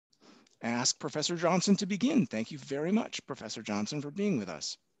ask Professor Johnson to begin. Thank you very much, Professor Johnson, for being with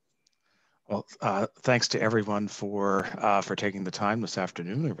us. Well, thanks to everyone for taking the time this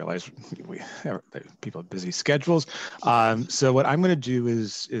afternoon. I realize people have busy schedules. So what I'm going to do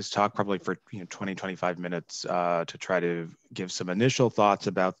is talk probably for 20, 25 minutes to try to give some initial thoughts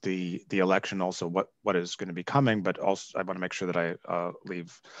about the election, also what is going to be coming, but also I want to make sure that I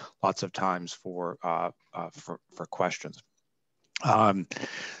leave lots of times for questions.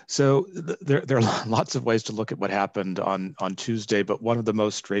 So there are lots of ways to look at what happened on Tuesday, but one of the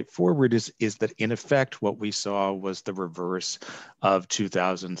most straightforward is that in effect what we saw was the reverse of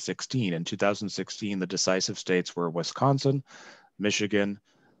 2016. In 2016, the decisive states were Wisconsin, Michigan,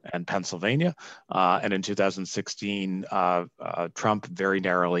 and Pennsylvania. And in 2016, Trump very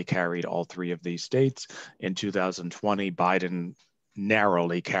narrowly carried all three of these states. In 2020, Biden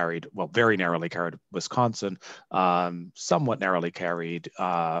very narrowly carried Wisconsin, somewhat narrowly carried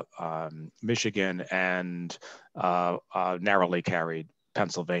Michigan, and narrowly carried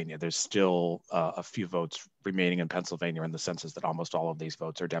Pennsylvania. There's still a few votes remaining in Pennsylvania in the census that almost all of these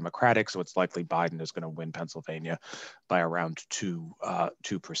votes are Democratic, so it's likely Biden is going to win Pennsylvania by around two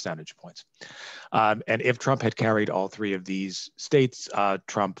percentage points. And if Trump had carried all three of these states,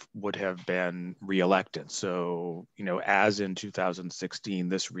 Trump would have been reelected. So, as in 2016,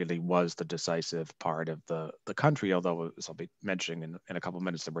 this really was the decisive part of the country, although, as I'll be mentioning in a couple of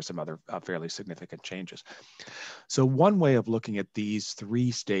minutes, there were some other fairly significant changes. So one way of looking at these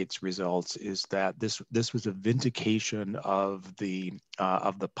three states' results is that this was a vindication of the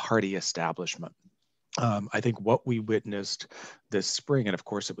party establishment. I think what we witnessed this spring, and of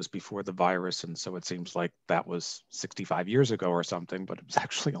course it was before the virus, and so it seems like that was 65 years ago or something, but it was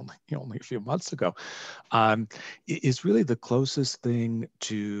actually only a few months ago, is really the closest thing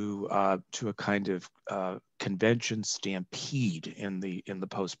to a kind of convention stampede in the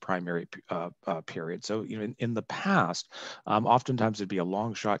post-primary period. So in the past, oftentimes it'd be a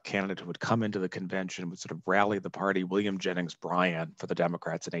long shot candidate who would come into the convention, would sort of rally the party. William Jennings Bryan for the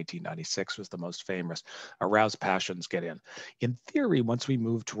Democrats in 1896 was the most famous. Arouse passions, get in. In theory, once we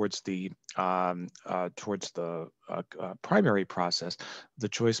move towards the primary process, the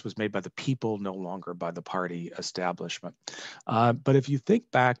choice was made by the people, no longer by the party establishment. But if you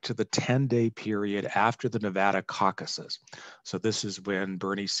think back to the 10-day period after the Nevada caucuses, so this is when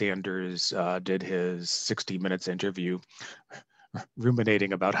Bernie Sanders did his 60 Minutes interview,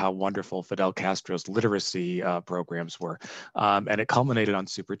 ruminating about how wonderful Fidel Castro's literacy programs were. And it culminated on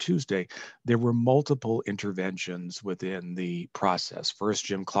Super Tuesday. There were multiple interventions within the process. First,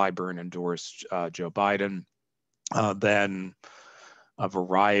 Jim Clyburn endorsed Joe Biden. Then a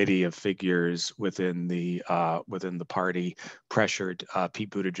variety of figures within the party pressured Pete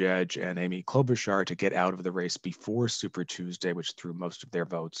Buttigieg and Amy Klobuchar to get out of the race before Super Tuesday, which threw most of their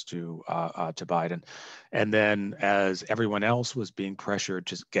votes to Biden. And then, as everyone else was being pressured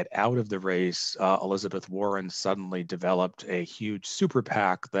to get out of the race, Elizabeth Warren suddenly developed a huge super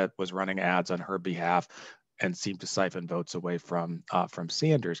PAC that was running ads on her behalf and seemed to siphon votes away from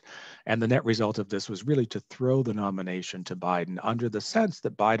Sanders. And the net result of this was really to throw the nomination to Biden under the sense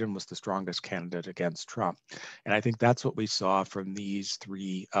that Biden was the strongest candidate against Trump. And I think that's what we saw from these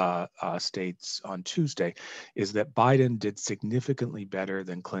three states on Tuesday, is that Biden did significantly better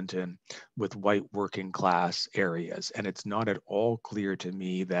than Clinton with white working class areas. And it's not at all clear to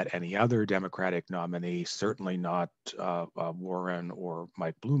me that any other Democratic nominee, certainly not Warren or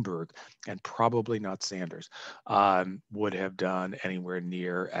Mike Bloomberg, and probably not Sanders, would have done anywhere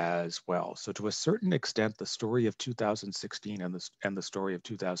near as well. So to a certain extent, the story of 2016 and the story of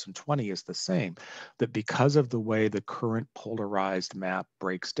 2020 is the same, that because of the way the current polarized map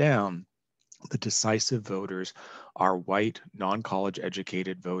breaks down, the decisive voters are white, non-college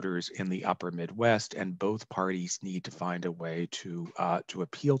educated voters in the upper Midwest, and both parties need to find a way to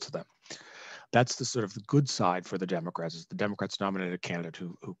appeal to them. That's the sort of the good side for the Democrats, is the Democrats nominated a candidate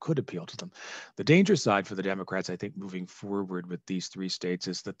who could appeal to them. The danger side for the Democrats, I think, moving forward with these three states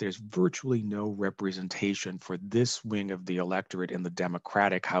is that there's virtually no representation for this wing of the electorate in the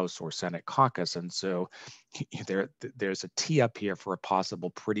Democratic House or Senate caucus. And so there's a tee up here for a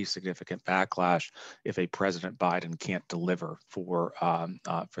possible pretty significant backlash if a President Biden can't deliver for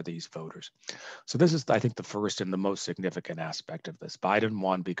these voters. So this is, I think, the first and the most significant aspect of this. Biden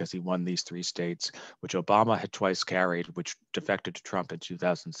won because he won these three states, which Obama had twice carried, which defected to Trump in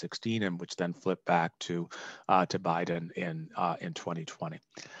 2016, and which then flipped back to Biden in 2020.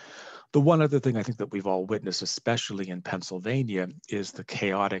 The one other thing I think that we've all witnessed, especially in Pennsylvania, is the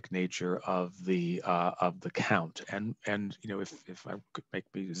chaotic nature of the count. And you know, if I could make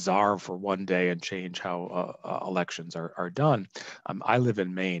me czar for one day and change how elections are done, I live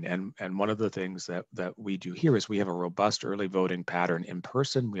in Maine, and one of the things that we do here is we have a robust early voting pattern in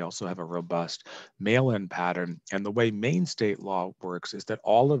person. We also have a robust mail-in pattern, and the way Maine state law works is that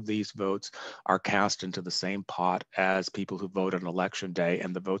all of these votes are cast into the same pot as people who vote on election day,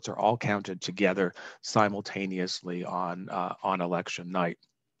 and the votes are all counted together simultaneously on election night.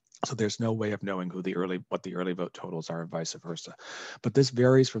 So there's no way of knowing what the early vote totals are and vice versa. But this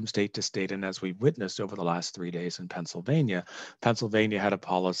varies from state to state. And as we've witnessed over the last 3 days in Pennsylvania, Pennsylvania had a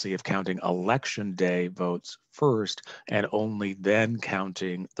policy of counting election day votes first and only then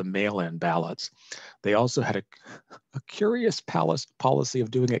counting the mail-in ballots. They also had a curious policy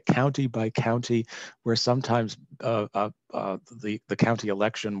of doing it county by county, where sometimes the county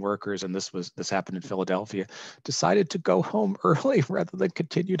election workers, and this happened in Philadelphia, decided to go home early rather than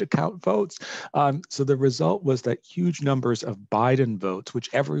continue to count votes. So the result was that huge numbers of Biden votes, which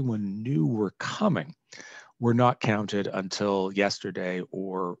everyone knew were coming, were not counted until yesterday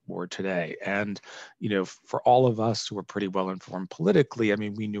or today. And, you know, for all of us who were pretty well informed politically, I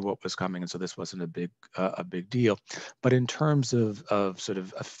mean, we knew what was coming, and so this wasn't a big deal. But in terms of sort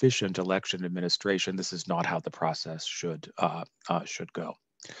of efficient election administration, this is not how the process should go.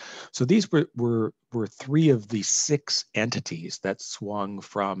 So these were 3 of the 6 entities that swung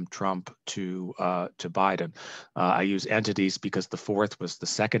from Trump to Biden. I use entities because the 4th was the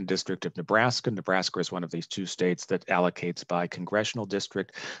 2nd district of Nebraska. Nebraska is one of these 2 states that allocates by congressional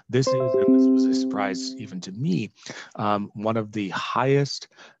district. This is, and this was a surprise even to me, one of the highest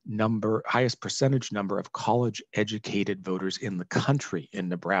percentage number of college-educated voters in the country in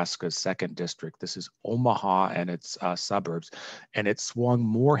Nebraska's 2nd district. This is Omaha and its suburbs, and it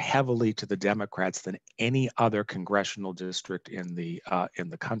swung more heavily to the Democrats than any other congressional district in the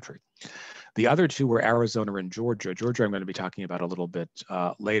country. The other 2 were Arizona and Georgia. Georgia, I'm going to be talking about a little bit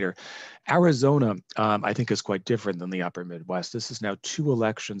later. Arizona, I think, is quite different than the upper Midwest. This is now 2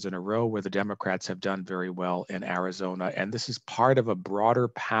 elections in a row where the Democrats have done very well in Arizona, and this is part of a broader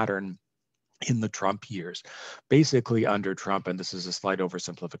pattern in the Trump years. Basically, under Trump, and this is a slight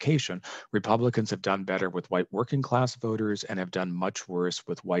oversimplification, Republicans have done better with white working class voters and have done much worse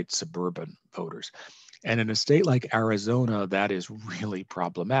with white suburban voters. And in a state like Arizona, that is really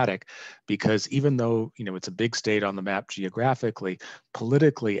problematic because even though, you know, it's a big state on the map geographically,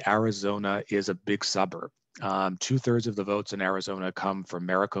 politically, Arizona is a big suburb. 2/3 of the votes in Arizona come from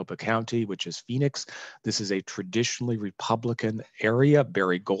Maricopa County, which is Phoenix. This is a traditionally Republican area.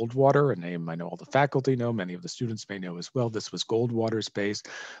 Barry Goldwater, a name I know all the faculty know, many of the students may know as well. This was Goldwater's base.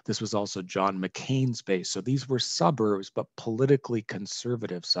 This was also John McCain's base. So these were suburbs, but politically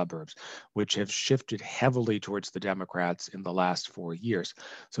conservative suburbs, which have shifted heavily towards the Democrats in the last 4 years.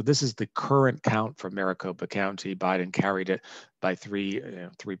 So this is the current count for Maricopa County. Biden carried it by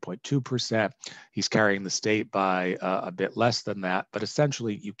 3.2%. He's carrying the state by a bit less than that, but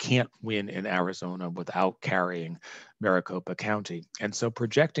essentially you can't win in Arizona without carrying Maricopa County. And so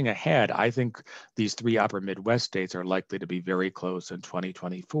projecting ahead, I think these 3 upper Midwest states are likely to be very close in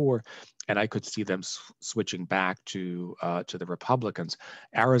 2024, and I could see them switching back to the Republicans.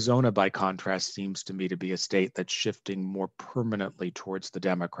 Arizona, by contrast, seems to me to be a state that's shifting more permanently towards the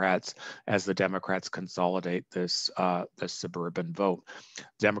Democrats as the Democrats consolidate this suburban vote.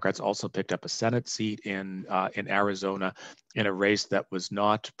 Democrats also picked up a Senate seat in Arizona in a race that was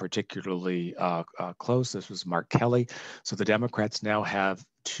not particularly close. This was Mark Kelly. So the Democrats now have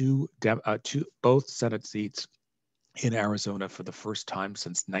both Senate seats in Arizona for the first time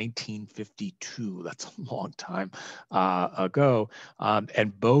since 1952. That's a long time ago.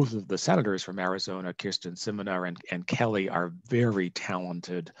 And both of the senators from Arizona, Kyrsten Sinema and Kelly, are very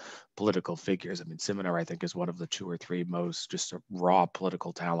talented political figures. I mean, Sinema, I think, is one of the 2 or 3 most just raw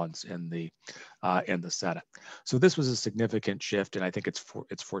political talents in the Senate. So this was a significant shift, and I think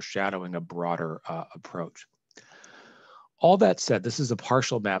it's foreshadowing a broader approach. All that said, this is a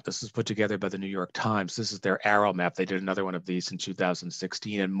partial map. This is put together by the New York Times. This is their arrow map. They did another one of these in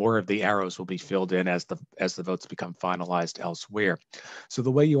 2016, and more of the arrows will be filled in as the votes become finalized elsewhere. So the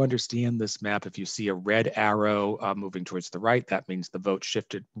way you understand this map, if you see a red arrow moving towards the right, that means the vote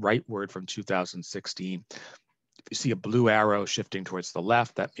shifted rightward from 2016. If you see a blue arrow shifting towards the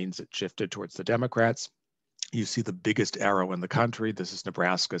left, that means it shifted towards the Democrats. You see the biggest arrow in the country. This is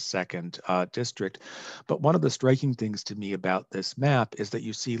Nebraska's second district. But one of the striking things to me about this map is that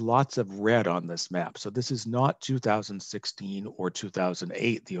you see lots of red on this map. So this is not 2016 or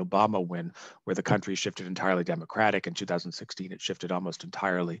 2008, the Obama win, where the country shifted entirely Democratic. In 2016, it shifted almost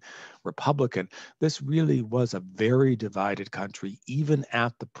entirely Republican. This really was a very divided country, even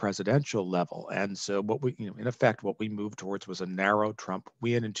at the presidential level. And so what we, in effect, what we moved towards was a narrow Trump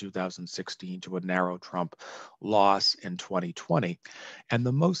win in 2016 to a narrow Trump loss in 2020. And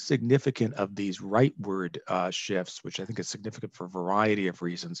the most significant of these rightward shifts, which I think is significant for a variety of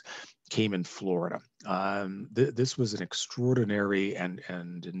reasons, came in Florida. This was an extraordinary and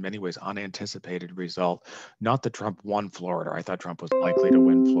in many ways unanticipated result. Not that Trump won Florida. I thought Trump was likely to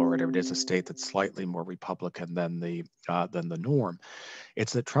win Florida. It is a state that's slightly more Republican than the norm.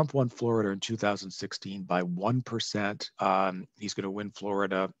 It's that Trump won Florida in 2016 by 1%. He's going to win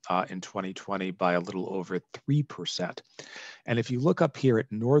Florida in 2020 by a little over 3%. And if you look up here at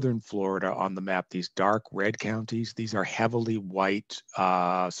northern Florida on the map, these dark red counties, these are heavily white,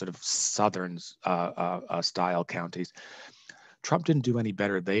 sort of southern style counties. Trump didn't do any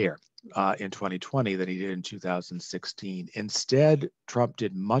better there in 2020 than he did in 2016. Instead, Trump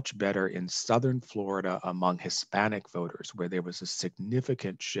did much better in southern Florida among Hispanic voters, where there was a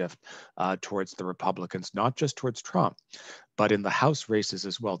significant shift towards the Republicans, not just towards Trump, but in the House races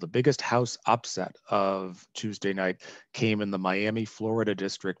as well. The biggest House upset of Tuesday night came in the Miami, Florida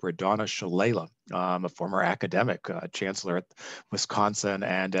district, where Donna Shalala, a former academic, chancellor at Wisconsin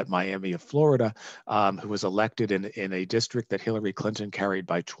and at Miami of Florida, who was elected in a district that Hillary Clinton carried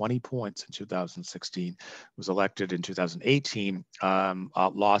by 20 points in 2016, was elected in 2018,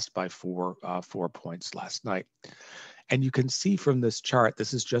 lost by four points last night. And you can see from this chart,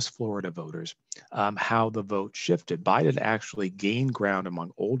 this is just Florida voters, how the vote shifted. Biden actually gained ground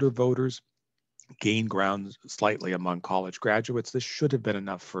among older voters, gained ground slightly among college graduates. This should have been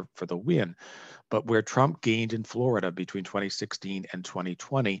enough for the win. But where Trump gained in Florida between 2016 and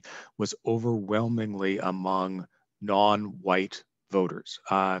 2020 was overwhelmingly among non-white voters.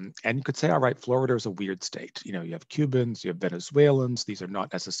 And you could say, all right, Florida is a weird state. You have Cubans, you have Venezuelans. These are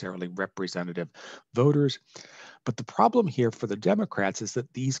not necessarily representative voters. But the problem here for the Democrats is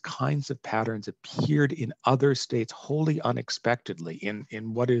that these kinds of patterns appeared in other states wholly unexpectedly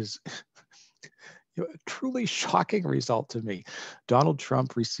in what is a truly shocking result to me. Donald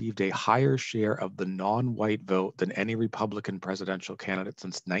Trump received a higher share of the non-white vote than any Republican presidential candidate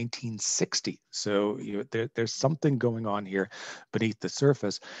since 1960. So there's something going on here beneath the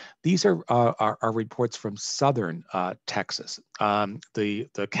surface. These are reports from southern Texas.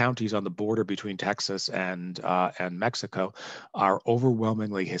 The counties on the border between Texas and Mexico are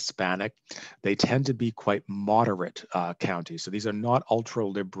overwhelmingly Hispanic. They tend to be quite moderate counties. So these are not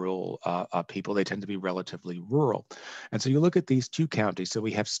ultra-liberal people. They tend to be relatively rural. And so you look at these two counties. So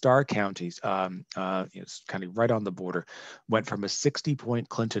we have star counties, kind of right on the border, went from a 60-point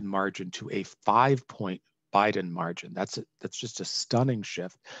Clinton margin to a 5-point Biden margin. That's just a stunning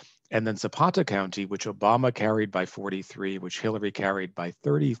shift. And then Zapata County, which Obama carried by 43, which Hillary carried by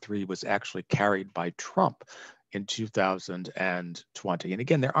 33, was actually carried by Trump in 2020. And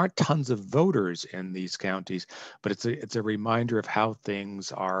again, there aren't tons of voters in these counties, but it's a reminder of how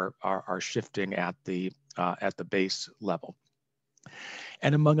things are shifting at the base level.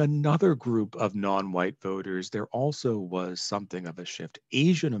 And among another group of non-white voters, there also was something of a shift.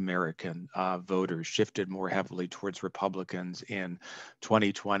 Asian American voters shifted more heavily towards Republicans in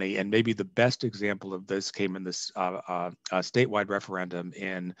 2020. And maybe the best example of this came in this statewide referendum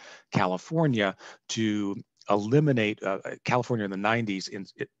in California to eliminate California in the 90s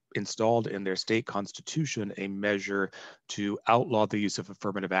installed in their state constitution a measure to outlaw the use of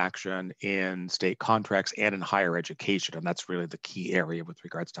affirmative action in state contracts and in higher education. And that's really the key area with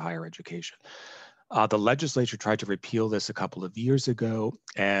regards to higher education. The legislature tried to repeal this a couple of years ago,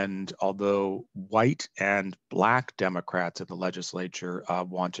 and although white and Black Democrats in the legislature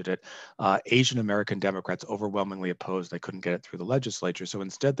wanted it, Asian American Democrats overwhelmingly opposed. They couldn't get it through the legislature, so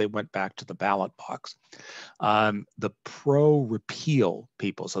instead they went back to the ballot box. The pro-repeal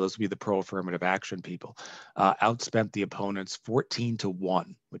people, so those would be the pro-affirmative action people, outspent the opponents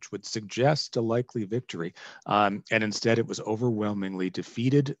 14-1, which would suggest a likely victory. And instead it was overwhelmingly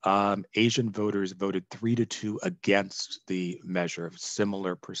defeated. Asian voters voted 3-2 against the measure, of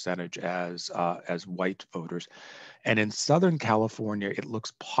similar percentage as white voters. And in Southern California, it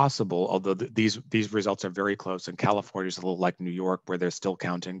looks possible, although these results are very close, and California is a little like New York, where they're still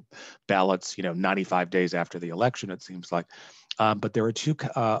counting ballots, 95 days after the election, it seems like. But there are two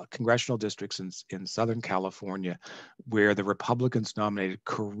congressional districts in Southern California where the Republicans nominated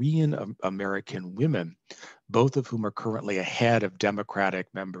Korean American women both of whom are currently ahead of Democratic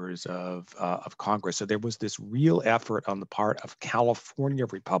members of Congress. So there was this real effort on the part of California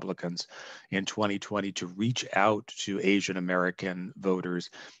Republicans in 2020 to reach out to Asian American voters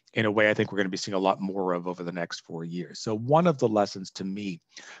in a way I think we're going to be seeing a lot more of over the next 4 years. So one of the lessons to me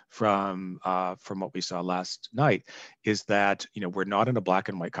from what we saw last night is that we're not in a black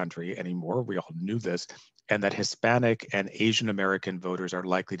and white country anymore. We all knew this, and that Hispanic and Asian American voters are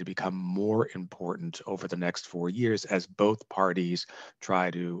likely to become more important over the next 4 years as both parties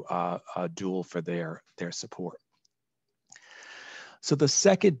try to duel for their support. So the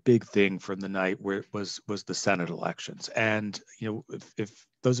second big thing from the night was the Senate elections. And if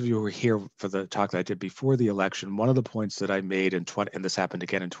those of you who were here for the talk that I did before the election, one of the points that I made and this happened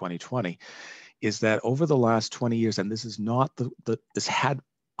again in 2020, is that over the last 20 years, and this is not this had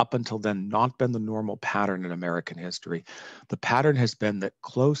up until then not been the normal pattern in American history. The pattern has been that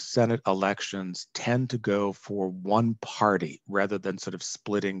close Senate elections tend to go for one party rather than sort of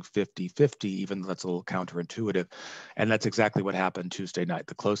splitting 50-50, even though that's a little counterintuitive. And that's exactly what happened Tuesday night.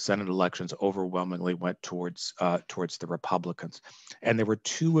 The close Senate elections overwhelmingly went towards the Republicans. And there were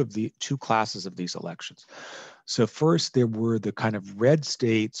two classes of these elections. So first, there were the kind of red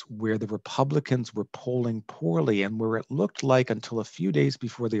states where the Republicans were polling poorly and where it looked like until a few days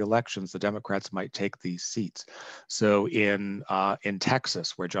before the elections, the Democrats might take these seats. So in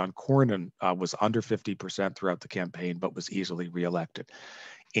Texas, where John Cornyn was under 50% throughout the campaign, but was easily reelected.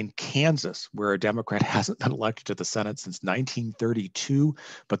 In Kansas, where a Democrat hasn't been elected to the Senate since 1932,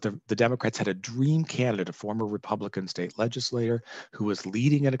 but the Democrats had a dream candidate, a former Republican state legislator, who was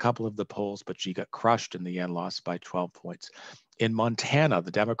leading in a couple of the polls, but she got crushed in the end, lost by 12 points. In Montana,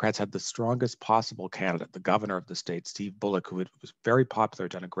 the Democrats had the strongest possible candidate, the governor of the state, Steve Bullock, who was very popular,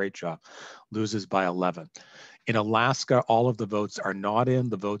 done a great job, loses by 11. In Alaska, all of the votes are not in.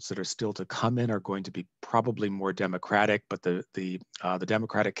 The votes that are still to come in are going to be probably more Democratic, but the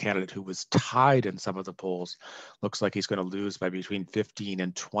Democratic candidate who was tied in some of the polls looks like he's going to lose by between 15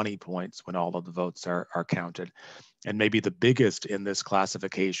 and 20 points when all of the votes are counted. And maybe the biggest in this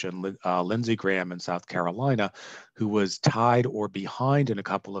classification, Lindsey Graham in South Carolina, who was tied or behind in a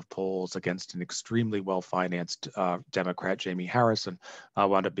couple of polls against an extremely well-financed Democrat, Jamie Harrison,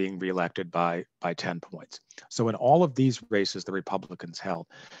 wound up being reelected by 10 points. So in all of these races, the Republicans held.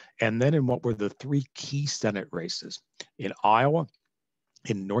 And then in what were the three key Senate races, in Iowa,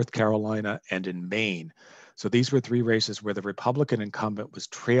 in North Carolina, and in Maine. So these were three races where the Republican incumbent was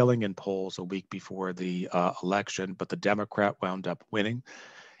trailing in polls a week before the election, but the Democrat wound up winning.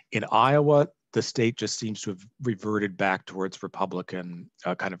 In Iowa, the state just seems to have reverted back towards Republican,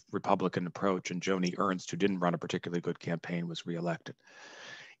 kind of Republican approach, and Joni Ernst, who didn't run a particularly good campaign, was reelected.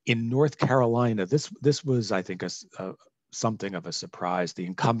 In North Carolina, this was, I think, something of a surprise. The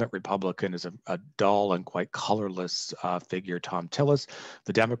incumbent Republican is a dull and quite colorless figure, Thom Tillis.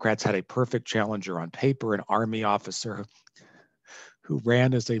 The Democrats had a perfect challenger on paper, an Army officer who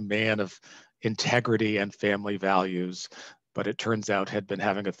ran as a man of integrity and family values, but it turns out had been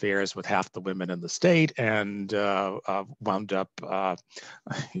having affairs with half the women in the state and wound up,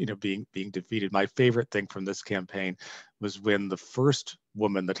 being defeated. My favorite thing from this campaign was when the first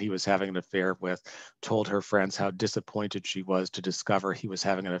woman that he was having an affair with told her friends how disappointed she was to discover he was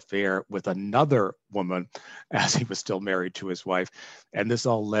having an affair with another woman as he was still married to his wife. And this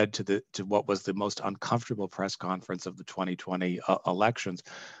all led to what was the most uncomfortable press conference of the 2020 elections,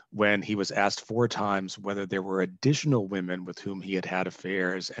 when he was asked 4 times whether there were additional women with whom he had had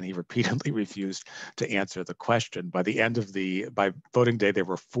affairs, and he repeatedly refused to answer the question. By by voting day, there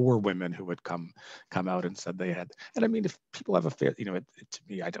were 4 women who had come out and said they had. And I mean, if people have affairs, to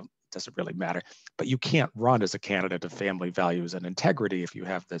me, doesn't really matter. But you can't run as a candidate of family values and integrity if you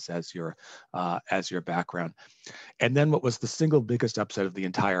have this as your background. And then what was the single biggest upset of the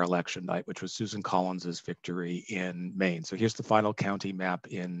entire election night, which was Susan Collins's victory in Maine. So here's the final county map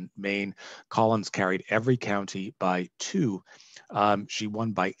in Maine. Collins carried every county by 2. She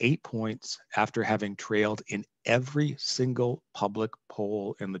won by 8 points after having trailed in every single public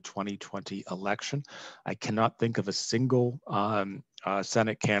poll in the 2020 election. I cannot think of a single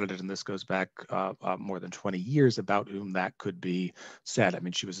Senate candidate, and this goes back more than 20 years, about whom that could be said. I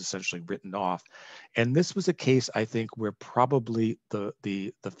mean, she was essentially written off. And this was a case, I think, where probably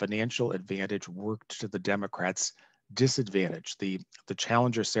the financial advantage worked to the Democrats' disadvantage. The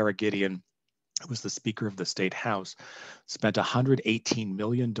challenger, Sarah Gideon, who was the Speaker of the State House, spent $118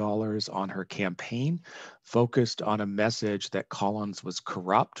 million on her campaign, focused on a message that Collins was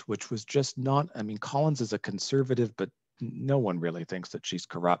corrupt, which was just not, I mean, Collins is a conservative, but no one really thinks that she's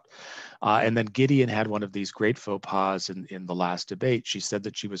corrupt. And then Gideon had one of these great faux pas in the last debate. She said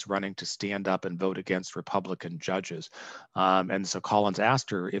that she was running to stand up and vote against Republican judges. And so Collins asked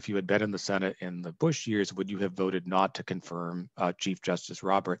her, if you had been in the Senate in the Bush years, would you have voted not to confirm Chief Justice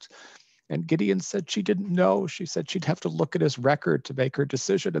Roberts? And Gideon said she didn't know. She said she'd have to look at his record to make her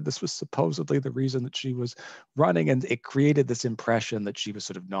decision. And this was supposedly the reason that she was running. And it created this impression that she was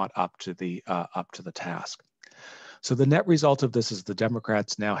sort of not up to the task. So the net result of this is the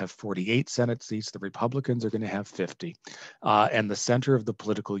Democrats now have 48 Senate seats. The Republicans are going to have 50. And the center of the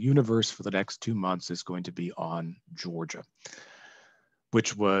political universe for the next 2 months is going to be on Georgia,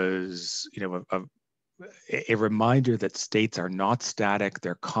 which was, a reminder that states are not static,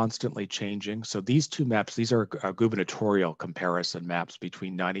 they're constantly changing. So these two maps, these are gubernatorial comparison maps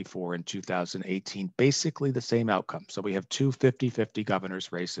between 94 and 2018, basically the same outcome. So we have two 50-50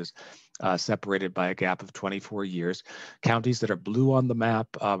 governor's races separated by a gap of 24 years. Counties that are blue on the map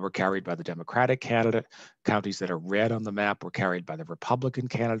were carried by the Democratic candidate. Counties that are red on the map were carried by the Republican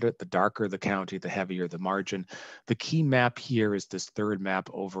candidate. The darker the county, the heavier the margin. The key map here is this third map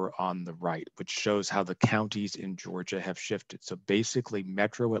over on the right, which shows how the counties in Georgia have shifted. So basically,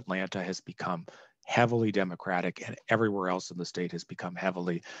 Metro Atlanta has become heavily Democratic, and everywhere else in the state has become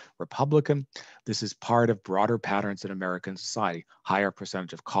heavily Republican. This is part of broader patterns in American society. Higher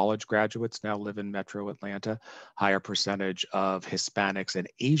percentage of college graduates now live in Metro Atlanta. Higher percentage of Hispanics and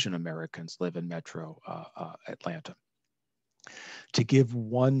Asian Americans live in Metro Atlanta. To give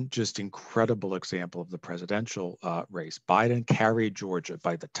one just incredible example of the presidential race, Biden carried Georgia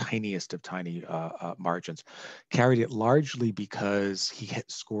by the tiniest of tiny margins, carried it largely because he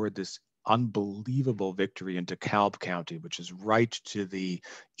had scored this unbelievable victory in DeKalb County, which is right to the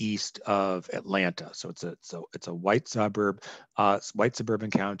east of Atlanta. So it's a white suburb, white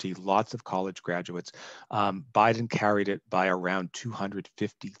suburban county, lots of college graduates. Biden carried it by around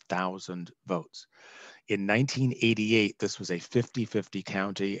 250,000 votes. In 1988, this was a 50-50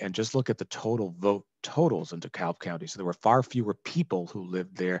 county, and just look at the total vote totals in DeKalb County. So there were far fewer people who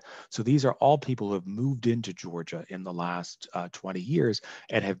lived there. So these are all people who have moved into Georgia in the last 20 years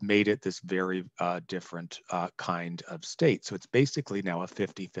and have made it this very different kind of state. So it's basically now a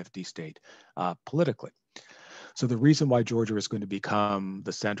 50-50 state politically. So the reason why Georgia is going to become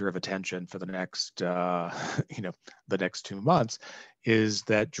the center of attention for the next, the next 2 months, is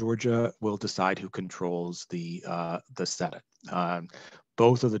that Georgia will decide who controls the Senate.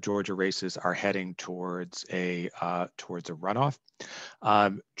 Both of the Georgia races are heading towards a runoff.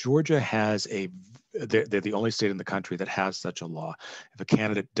 Georgia has they're the only state in the country that has such a law. If a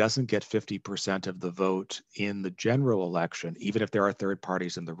candidate doesn't get 50% of the vote in the general election, even if there are third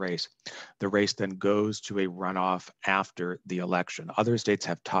parties in the race then goes to a runoff after the election. Other states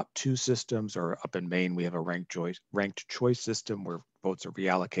have top two systems, or up in Maine, we have a ranked choice system where votes are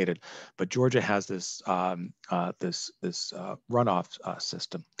reallocated. But Georgia has this runoff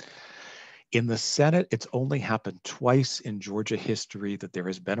system. In the Senate, it's only happened twice in Georgia history that there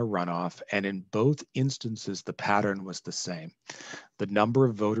has been a runoff, and in both instances, the pattern was the same. The number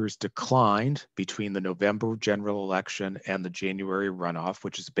of voters declined between the November general election and the January runoff,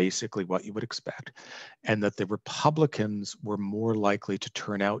 which is basically what you would expect, and that the Republicans were more likely to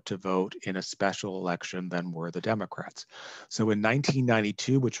turn out to vote in a special election than were the Democrats. So in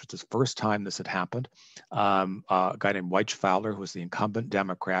 1992, which was the first time this had happened, a guy named Wyche Fowler, who was the incumbent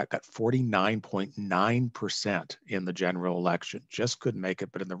Democrat, got 49.9% in the general election, just couldn't make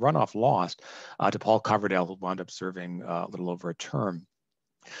it, but in the runoff lost to Paul Coverdell, who wound up serving a little over a term.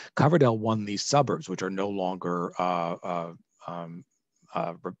 Coverdell won these suburbs, which are no longer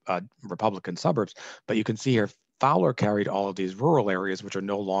Republican suburbs, but you can see here Fowler carried all of these rural areas, which are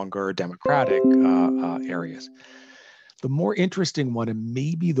no longer Democratic areas. The more interesting one, and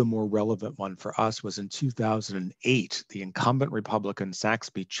maybe the more relevant one for us, was in 2008. The incumbent Republican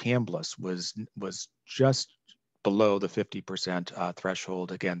Saxby Chambliss was just below the 50%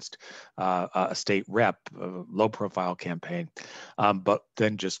 threshold against a state rep, a low-profile campaign, but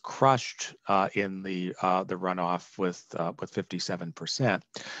then just crushed in the runoff with 57%.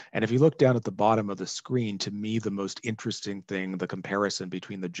 And if you look down at the bottom of the screen, to me, the most interesting thing, the comparison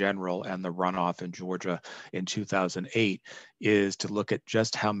between the general and the runoff in Georgia in 2008, is to look at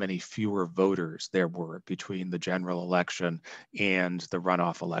just how many fewer voters there were between the general election and the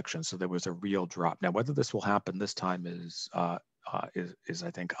runoff election. So there was a real drop. Now, whether this will happen this time is I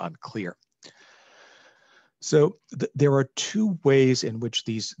think unclear. So there are two ways in which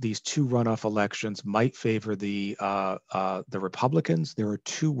these two runoff elections might favor the Republicans. There are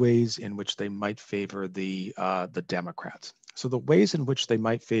two ways in which they might favor the Democrats. So the ways in which they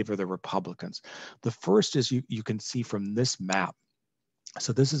might favor the Republicans. The first is you can see from this map.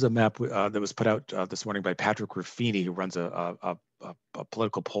 So this is a map that was put out this morning by Patrick Ruffini, who runs a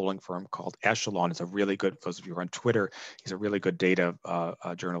political polling firm called Echelon. It's a really good, those of you who are on Twitter, he's a really good data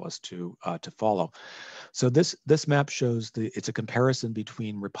journalist to follow. So this map shows it's a comparison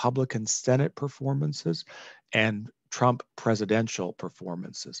between Republican Senate performances and Trump presidential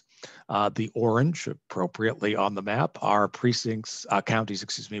performances. The orange, appropriately on the map, are precincts, counties,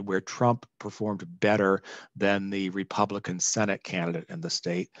 where Trump performed better than the Republican Senate candidate in the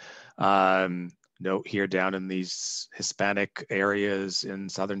state. Note here down in these Hispanic areas in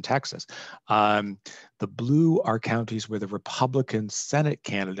southern Texas. The blue are counties where the Republican Senate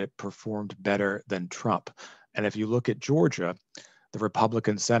candidate performed better than Trump. And if you look at Georgia, the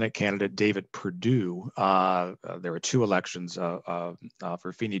Republican Senate candidate, David Perdue, there were two elections.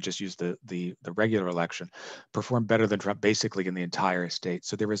 Ruffini just used the regular election, performed better than Trump basically in the entire state.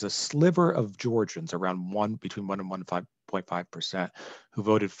 So there is a sliver of Georgians, around between 1 and 1.5%, who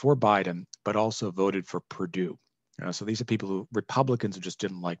voted for Biden, but also voted for Perdue. So these are people who, Republicans who just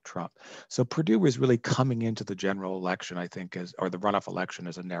didn't like Trump. So Perdue was really coming into the general election, I think, or the runoff election,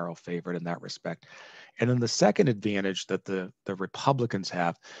 as a narrow favorite in that respect. And then the second advantage that the Republicans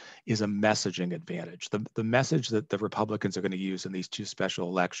have is a messaging advantage. The message that the Republicans are going to use in these two special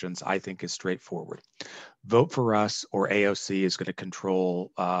elections, I think, is straightforward. Vote for us, or AOC is going to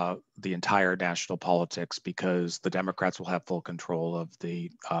control the entire national politics, because the Democrats will have full control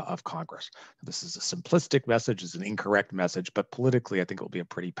of Congress. This is a simplistic message, it's an incorrect message, but politically, I think it will be a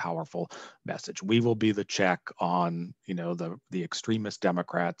pretty powerful message. We will be the check on, the extremist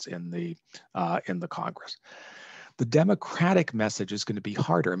Democrats in the Congress. The Democratic message is going to be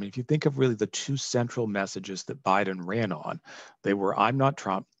harder. I mean, if you think of really the two central messages that Biden ran on, they were, I'm not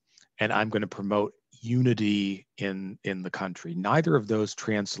Trump, and I'm going to promote unity in the country. Neither of those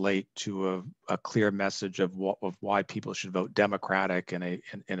translate to a clear message of why people should vote Democratic in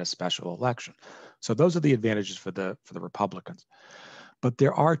a special election. So those are the advantages for the Republicans. But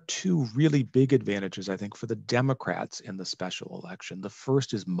there are two really big advantages, I think, for the Democrats in the special election. The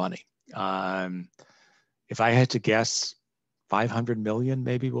first is money. If I had to guess, 500 million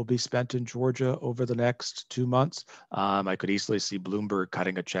maybe will be spent in Georgia over the next 2 months. I could easily see Bloomberg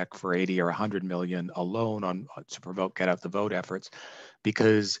cutting a check for 80 or 100 million alone to provoke get out the vote efforts,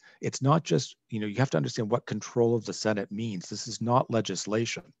 because it's not just, you have to understand what control of the Senate means. This is not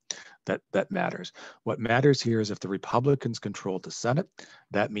legislation that matters. What matters here is if the Republicans control the Senate,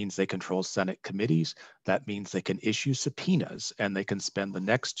 that means they control Senate committees. That means they can issue subpoenas, and they can spend the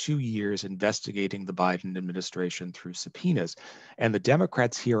next 2 years investigating the Biden administration through subpoenas. And the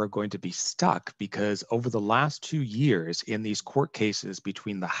Democrats here are going to be stuck, because over the last 2 years in these court cases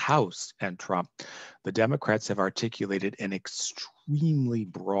between the House and Trump, the Democrats have articulated an extremely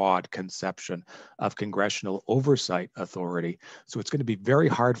broad conception of congressional oversight authority. So it's going to be very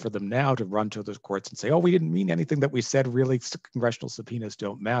hard for them now to run to the courts and say, oh, we didn't mean anything that we said, really, congressional subpoenas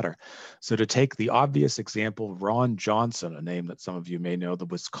don't matter. So to take the obvious example, Ron Johnson, a name that some of you may know, the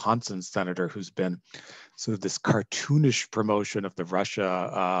Wisconsin senator who's been sort of this cartoonish promotion of the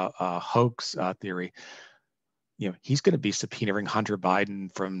Russia hoax theory, he's going to be subpoenaing Hunter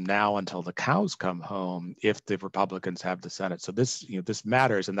Biden from now until the cows come home if the Republicans have the Senate. So this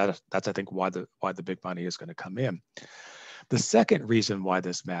matters, and that's I think why the big money is going to come in. The second reason why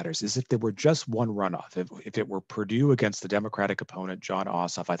this matters is if there were just one runoff. If it were Perdue against the Democratic opponent, Jon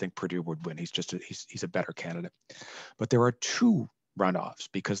Ossoff, I think Perdue would win. He's a better candidate. But there are two runoffs,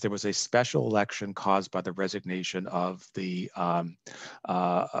 because there was a special election caused by the resignation of the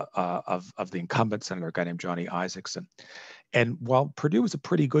incumbent senator, a guy named Johnny Isakson. And while Perdue was a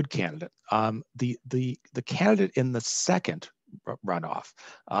pretty good candidate, the candidate in the second runoff,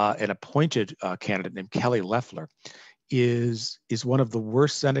 an appointed candidate named Kelly Loeffler, is one of the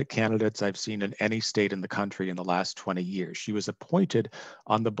worst Senate candidates I've seen in any state in the country in the last 20 years. She was appointed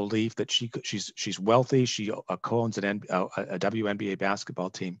on the belief that she's wealthy. She co-owns a WNBA basketball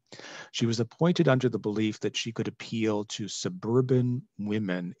team. She was appointed under the belief that she could appeal to suburban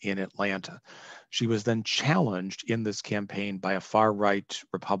women in Atlanta. She was then challenged in this campaign by a far-right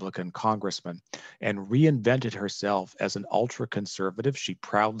Republican congressman and reinvented herself as an ultra-conservative. She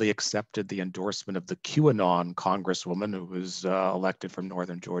proudly accepted the endorsement of the QAnon congresswoman who was elected from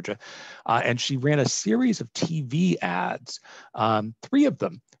Northern Georgia. And she ran a series of TV ads, 3 of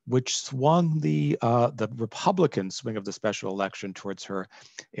them, which swung the Republican swing of the special election towards her,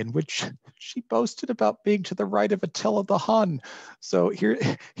 in which she boasted about being to the right of Attila the Hun. So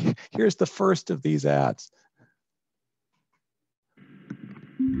here's the first of these ads.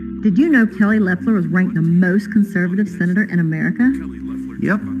 Did you know Kelly Loeffler was ranked the most conservative senator in America?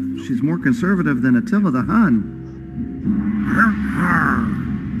 Yep, she's more conservative than Attila the Hun.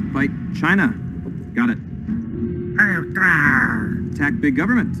 Fight China. Got it. Attack big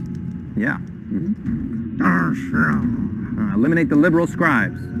government. Yeah. Eliminate the liberal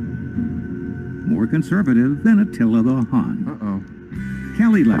scribes. More conservative than Attila the Hun. Uh-oh.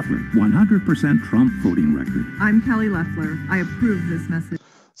 Kelly Loeffler, 100% Trump voting record. I'm Kelly Loeffler. I approve this message.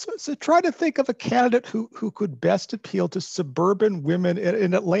 So try to think of a candidate who could best appeal to suburban women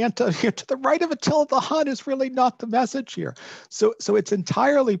in Atlanta. To the right of Attila the Hun is really not the message here. So it's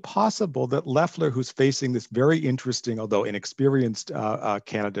entirely possible that Loeffler, who's facing this very interesting, although inexperienced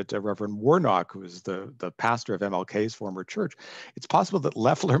candidate, Reverend Warnock, who is the pastor of MLK's former church, it's possible that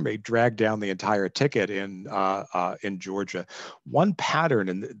Loeffler may drag down the entire ticket in Georgia. One pattern,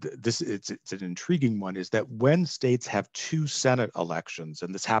 and it's an intriguing one, is that when states have two Senate elections,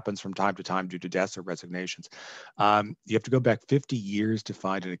 and this happens from time to time due to deaths or resignations, you have to go back 50 years to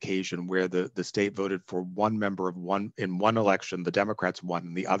find an occasion where the state voted for one member of one in one election, the Democrats won,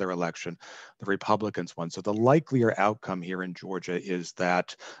 in the other election, the Republicans won. So the likelier outcome here in Georgia is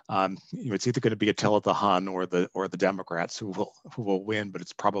that it's either going to be Attila the Hun or the Democrats who will win, but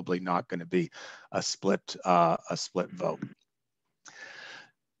it's probably not going to be a split vote.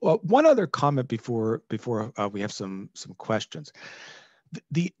 Well, one other comment before we have some questions.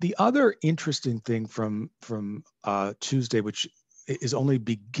 The other interesting thing from Tuesday, which is only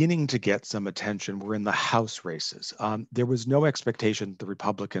beginning to get some attention, were in the House races. There was no expectation the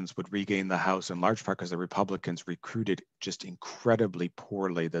Republicans would regain the House, in large part because the Republicans recruited just incredibly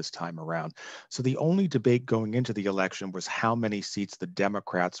poorly this time around. So the only debate going into the election was how many seats the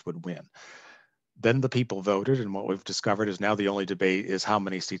Democrats would win. Then the people voted, and what we've discovered is now the only debate is how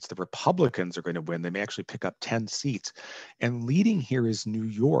many seats the Republicans are going to win. They may actually pick up 10 seats. And leading here is New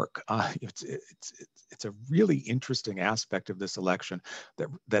York. It's a really interesting aspect of this election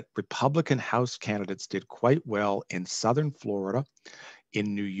that Republican House candidates did quite well in Southern Florida,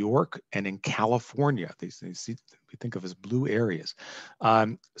 in New York, and in California. These seats we think of as blue areas.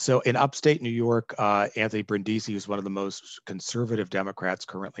 So in upstate New York, Anthony Brindisi, who's one of the most conservative Democrats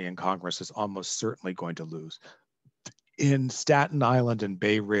currently in Congress, is almost certainly going to lose. In Staten Island and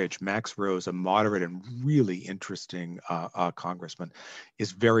Bay Ridge, Max Rose, a moderate and really interesting congressman,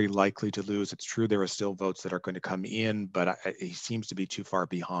 is very likely to lose. It's true there are still votes that are going to come in, but he seems to be too far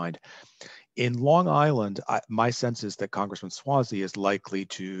behind. In Long Island, my sense is that Congressman Suozzi is likely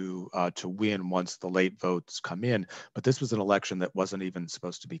to win once the late votes come in, but this was an election that wasn't even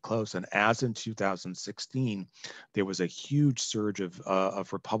supposed to be close. And as in 2016, there was a huge surge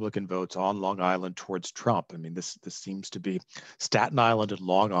of Republican votes on Long Island towards Trump. I mean, this seems to be Staten Island and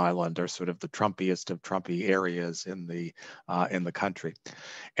Long Island are sort of the Trumpiest of Trumpy areas in the country,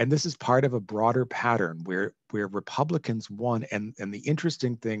 and this is part of a broader pattern where Republicans won. And the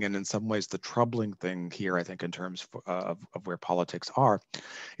interesting thing, and in some ways the troubling thing here, I think, in terms of where politics are,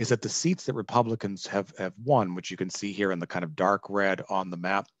 is that the seats that Republicans have won, which you can see here in the kind of dark red on the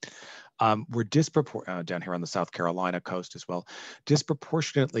map, were down here on the South Carolina coast as well.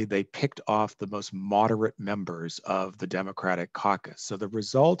 Disproportionately, they picked off the most moderate members of the Democratic caucus. So the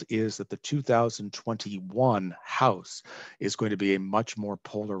result is that the 2021 House is going to be a much more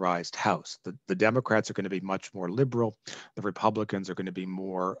polarized House. The Democrats are going to be much more liberal. The Republicans are going to be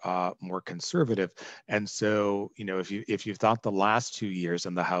more conservative. And so, if you thought the last 2 years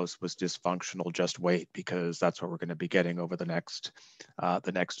in the House was dysfunctional, just wait, because that's what we're going to be getting over the next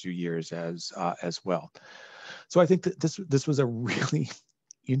 2 years as well. So I think that this was a really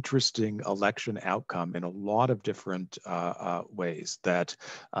interesting election outcome in a lot of different ways. That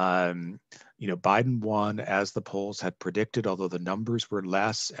Biden won as the polls had predicted, although the numbers were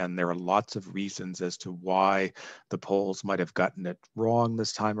less, and there are lots of reasons as to why the polls might have gotten it wrong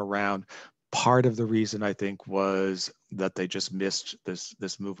this time around. Part of the reason, I think, was that they just missed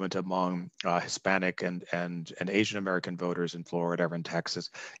this movement among Hispanic and Asian American voters in Florida and Texas.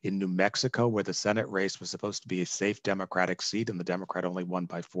 In New Mexico, where the Senate race was supposed to be a safe Democratic seat and the Democrat only won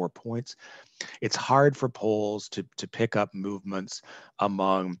by 4 points, it's hard for polls to pick up movements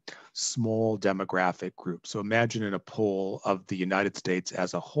among small demographic groups. So imagine in a poll of the United States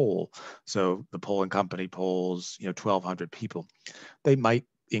as a whole, so the polling company polls 1,200 people, they might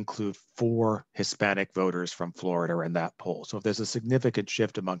include 4 Hispanic voters from Florida in that poll. So if there's a significant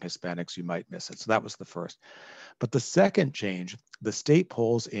shift among Hispanics, you might miss it. So that was the first. But the second change, the state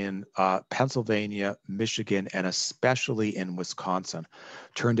polls in Pennsylvania, Michigan, and especially in Wisconsin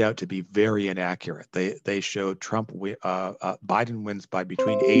turned out to be very inaccurate. They showed Biden wins by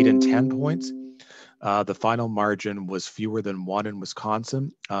between 8 and 10 points. The final margin was fewer than 1 in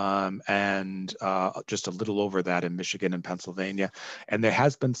Wisconsin, and just a little over that in Michigan and Pennsylvania. And there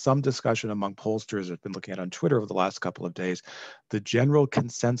has been some discussion among pollsters I've been looking at on Twitter over the last couple of days. The general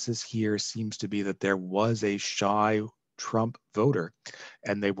consensus here seems to be that there was a shy Trump voter,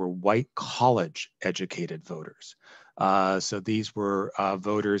 and they were white college-educated voters. So these were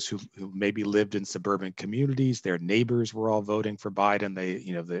voters who maybe lived in suburban communities. Their neighbors were all voting for Biden.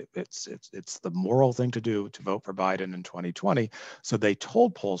 It's the moral thing to do to vote for Biden in 2020. So they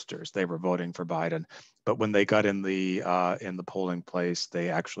told pollsters they were voting for Biden, but when they got in the polling place, they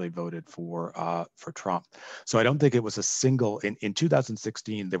actually voted for Trump. So I don't think it was a single. In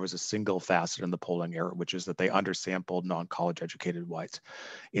 2016, there was a single facet in the polling error, which is that they undersampled non-college educated whites.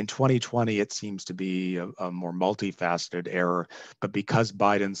 In 2020, it seems to be a more multifaceted error, but because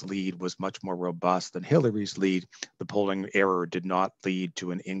Biden's lead was much more robust than Hillary's lead, the polling error did not lead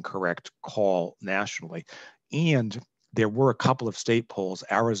to an incorrect call nationally. And there were a couple of state polls,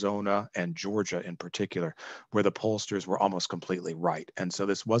 Arizona and Georgia in particular, where the pollsters were almost completely right. And so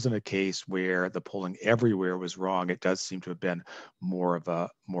this wasn't a case where the polling everywhere was wrong. It does seem to have been more of a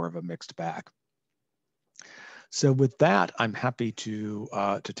mixed bag. So with that, I'm happy to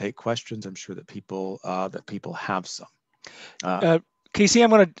take questions. I'm sure that people have some. Casey, I'm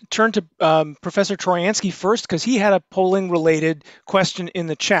going to turn to Professor Troyansky first, because he had a polling-related question in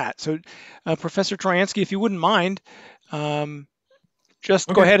the chat. So, Professor Troyansky, if you wouldn't mind, just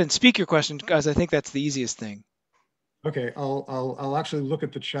go ahead and speak your question, because I think that's the easiest thing. Okay, I'll actually look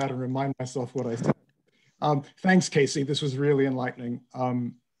at the chat and remind myself what I said. Thanks, Casey. This was really enlightening.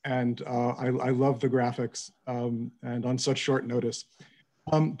 And I love the graphics and on such short notice.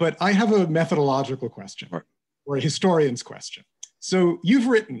 But I have a methodological question, or a historian's question. So you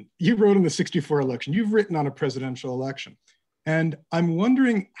wrote in the '64 election, you've written on a presidential election. And I'm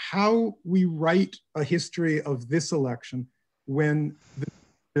wondering how we write a history of this election when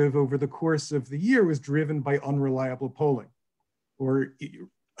over the course of the year was driven by unreliable polling, or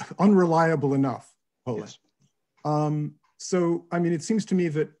unreliable enough polling. Yes. So, I mean, it seems to me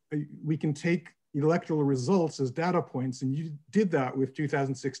that we can take electoral results as data points, and you did that with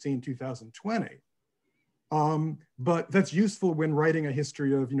 2016, 2020. But that's useful when writing a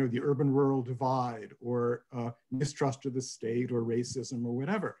history of, the urban-rural divide, or mistrust of the state, or racism, or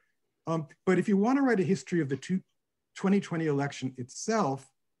whatever. But if you want to write a history of the 2020 election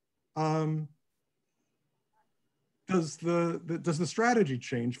itself, does the strategy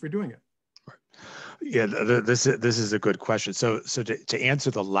change for doing it? Yeah, this is a good question. So to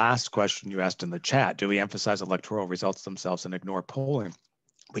answer the last question you asked in the chat, do we emphasize electoral results themselves and ignore polling?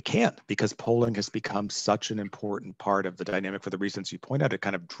 We can't, because polling has become such an important part of the dynamic for the reasons you point out. It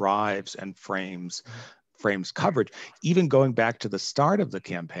kind of drives and frames coverage. Even going back to the start of the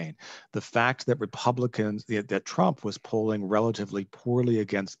campaign, the fact that that Trump was polling relatively poorly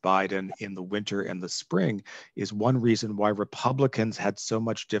against Biden in the winter and the spring is one reason why Republicans had so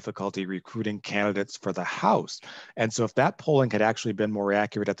much difficulty recruiting candidates for the House. And so if that polling had actually been more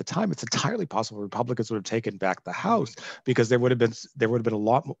accurate at the time, it's entirely possible Republicans would have taken back the House, because there would have been a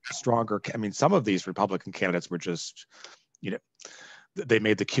lot stronger. I mean, some of these Republican candidates were just, they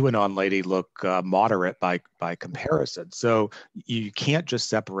made the QAnon lady look moderate by comparison. So you can't just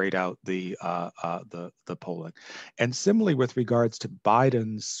separate out the polling. And similarly, with regards to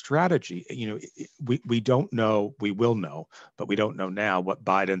Biden's strategy, we don't know. We will know, but we don't know now what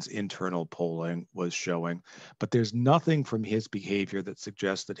Biden's internal polling was showing. But there's nothing from his behavior that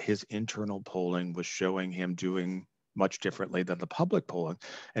suggests that his internal polling was showing him doing much differently than the public polling.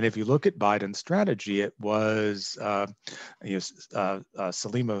 And if you look at Biden's strategy, it was,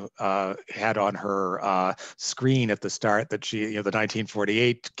 Salima had on her screen at the start that she, the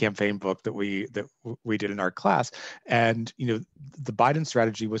 1948 campaign book that we did in our class. And, the Biden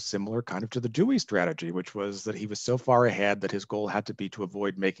strategy was similar kind of to the Dewey strategy, which was that he was so far ahead that his goal had to be to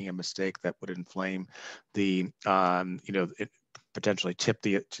avoid making a mistake that would inflame the, potentially tip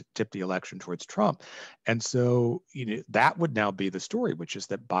the election towards Trump. And so, that would now be the story, which is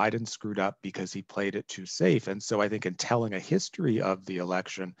that Biden screwed up because he played it too safe. And so I think in telling a history of the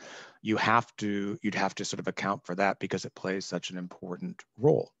election, you'd have to sort of account for that, because it plays such an important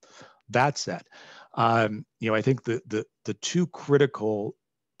role. That said, I think the two critical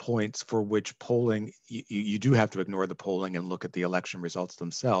points for which polling, you do have to ignore the polling and look at the election results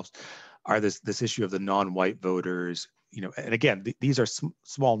themselves, are this issue of the non-white voters. And again, these are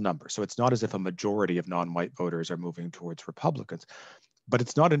small numbers, so it's not as if a majority of non-white voters are moving towards Republicans. but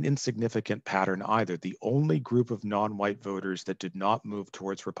it's not an insignificant pattern either. The only group of non-white voters that did not move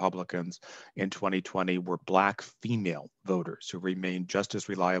towards Republicans in 2020 were Black female voters who remained just as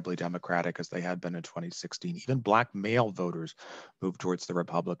reliably Democratic as they had been in 2016. Even Black male voters moved towards the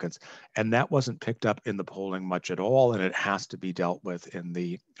Republicans, and that wasn't picked up in the polling much at all, and it has to be dealt with in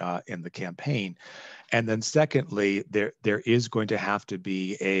the campaign. And then secondly, there is going to have to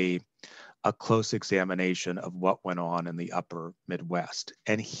be a close examination of what went on in the upper Midwest.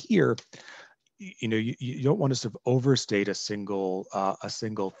 And here, you don't want to sort of overstate a single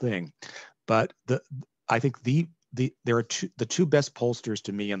thing, but I think there are the two best pollsters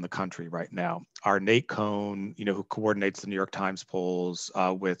to me in the country right now are Nate Cohn, who coordinates the New York Times polls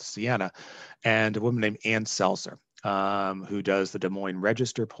with Siena, and a woman named Ann Selzer, who does the Des Moines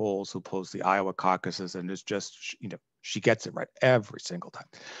Register polls, who polls the Iowa caucuses, and is just, she gets it right every single time.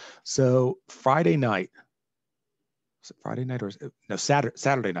 So Friday night, was it Friday night or no,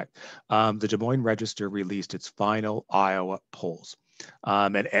 Saturday night, the Des Moines Register released its final Iowa polls.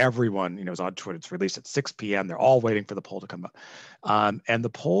 And everyone, was on Twitter. It's released at 6 p.m. They're all waiting for the poll to come up. And the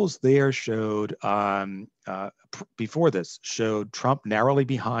polls there showed, before this, showed Trump narrowly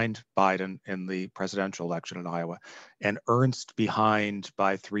behind Biden in the presidential election in Iowa, and Ernst behind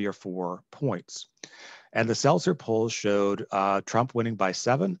by 3 or 4 points. And the Selzer polls showed Trump winning by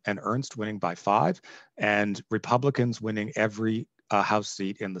 7 and Ernst winning by 5, and Republicans winning every House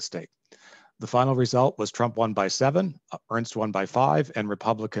seat in the state. The final result was Trump won by 7, Ernst won by 5, and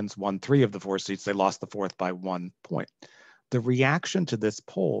Republicans won 3 of the 4 seats. They lost the 4th by 1 point. The reaction to this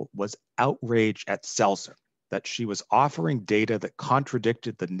poll was outrage at Selzer, that she was offering data that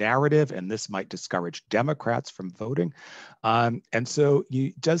contradicted the narrative, and this might discourage Democrats from voting. And so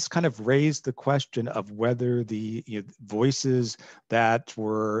it does kind of raise the question of whether the voices that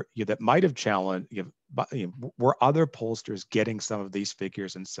were that might have challenged, were other pollsters getting some of these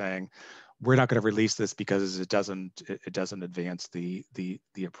figures and saying, we're not going to release this because it doesn't advance the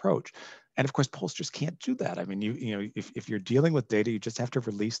approach. And of course, pollsters can't do that. I mean, if you're dealing with data, you just have to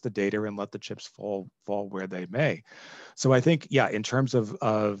release the data and let the chips fall where they may. So I think, yeah, in terms of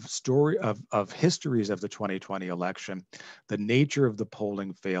histories of the 2020 election, the nature of the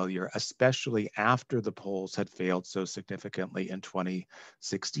polling failure, especially after the polls had failed so significantly in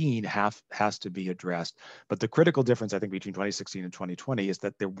 2016, has to be addressed. But the critical difference, I think, between 2016 and 2020 is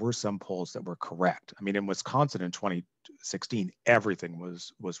that there were some polls that were correct. I mean, in Wisconsin in 2016, everything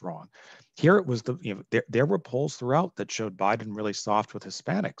was wrong. Here it was there were polls throughout that showed Biden really soft with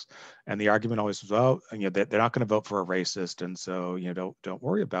Hispanics, and the argument always was, well, they're not going to vote for a racist, and so don't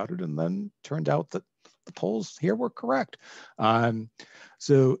worry about it. And then turned out that the polls here were correct.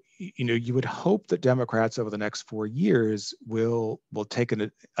 So you would hope that Democrats over the next 4 years will take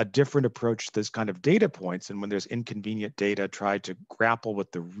a different approach to this kind of data points, and when there's inconvenient data, try to grapple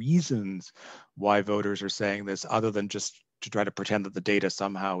with the reasons why voters are saying this, other than just to try to pretend that the data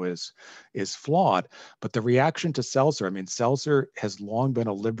somehow is flawed. But the reaction to Selzer, Selzer has long been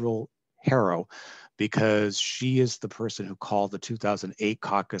a liberal hero, because she is the person who called the 2008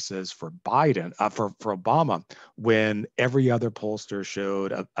 caucuses for Biden, for Obama, when every other pollster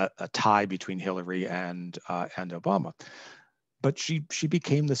showed a tie between Hillary and Obama. But she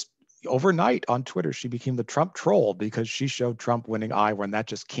became this, overnight on Twitter, she became the Trump troll because she showed Trump winning Iowa, and that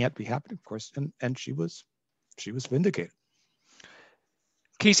just can't be happening, of course. And she was vindicated.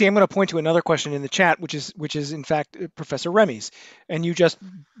 Casey, I'm going to point to another question in the chat, which is in fact Professor Remy's, and you just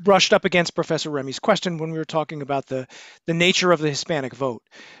brushed up against Professor Remy's question when we were talking about the nature of the Hispanic vote.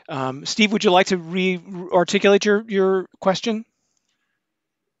 Steve, would you like to re-articulate your question?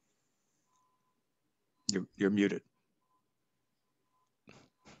 You're muted.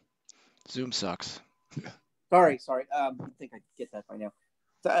 Zoom sucks. Sorry. I think I get that by now.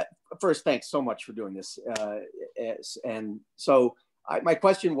 First, thanks so much for doing this. And so my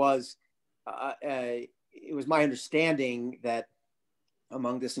question was, it was my understanding that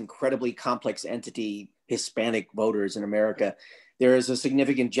among this incredibly complex entity, Hispanic voters in America, there is a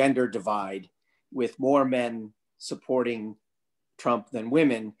significant gender divide, with more men supporting Trump than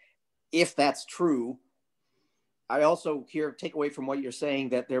women. If that's true, I also take away from what you're saying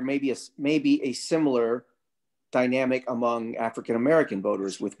that there may be a similar dynamic among African American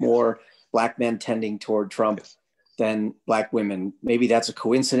voters, with more Black men tending toward Trump than Black women. Maybe that's a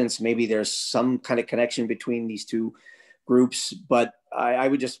coincidence. Maybe there's some kind of connection between these two groups. But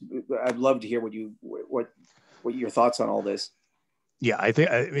I'd love to hear what your thoughts on all this. Yeah, I think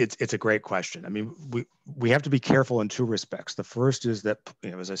it's a great question. I mean, we have to be careful in two respects. The first is that,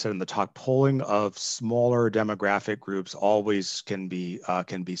 as I said in the talk, polling of smaller demographic groups always can be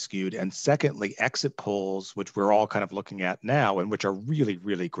skewed. And secondly, exit polls, which we're all kind of looking at now, and which are really,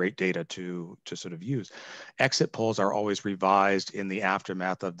 really great data to sort of use. Exit polls are always revised in the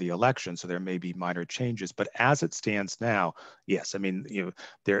aftermath of the election, so there may be minor changes. But as it stands now, yes, I mean,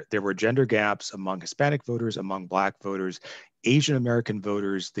 there were gender gaps among Hispanic voters, among Black voters. Asian American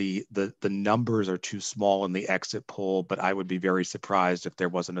voters, the numbers are too small in the exit poll, but I would be very surprised if there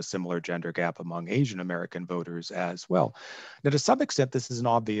wasn't a similar gender gap among Asian American voters as well. Now, to some extent, this is an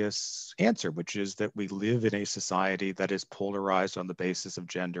obvious answer, which is that we live in a society that is polarized on the basis of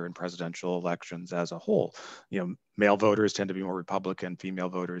gender in presidential elections as a whole. Male voters tend to be more Republican, female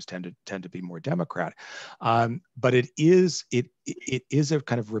voters tend to be more Democrat. But it is a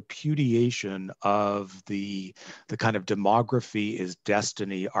kind of repudiation of the kind of demography is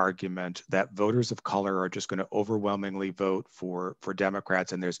destiny argument that voters of color are just going to overwhelmingly vote for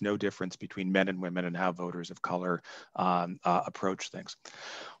Democrats, and there's no difference between men and women and how voters of color approach things.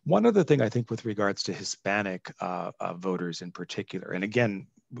 One other thing I think with regards to Hispanic voters in particular, and again,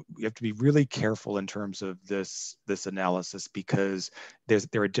 you have to be really careful in terms of this analysis because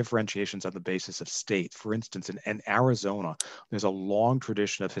there are differentiations on the basis of state. For instance, in Arizona, there's a long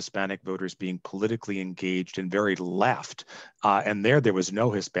tradition of Hispanic voters being politically engaged and very left, and there was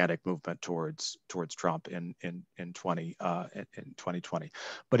no Hispanic movement towards Trump in 2020.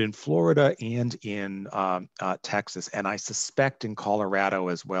 But in Florida and in Texas, and I suspect in Colorado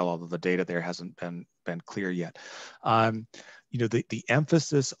as well, although the data there hasn't been clear yet. The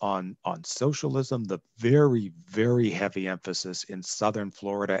emphasis on socialism, the very, very heavy emphasis in Southern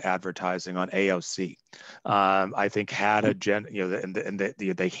Florida advertising on AOC, I think had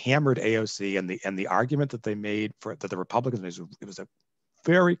they hammered AOC, and the argument that they made that the Republicans made, it was a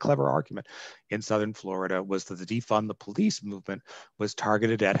very clever argument in Southern Florida, was that the defund the police movement was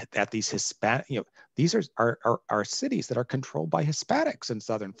targeted at these Hispanic, these are cities that are controlled by Hispanics in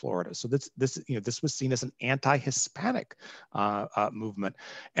Southern Florida. So this was seen as an anti-Hispanic movement,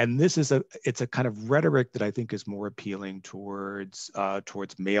 and it's a kind of rhetoric that I think is more appealing towards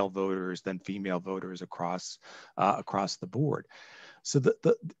male voters than female voters across the board. So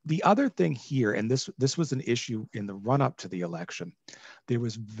the other thing here, and this was an issue in the run-up to the election, there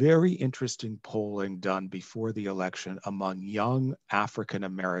was very interesting polling done before the election among young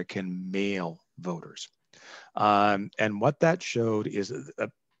African-American male voters. And what that showed is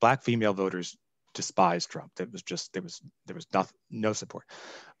Black female voters despised Trump. There was no support.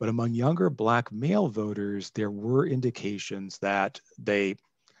 But among younger Black male voters, there were indications that they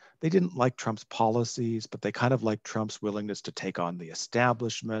didn't like Trump's policies, but they kind of liked Trump's willingness to take on the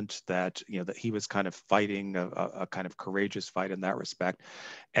establishment, that he was kind of fighting a kind of courageous fight in that respect.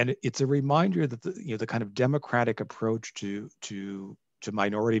 And it's a reminder that the kind of democratic approach to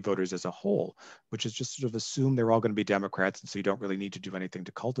minority voters as a whole, which is just sort of assume they're all going to be Democrats, and so you don't really need to do anything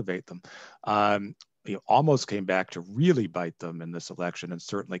to cultivate them. Almost came back to really bite them in this election, and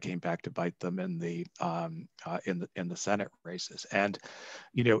certainly came back to bite them in the Senate races. And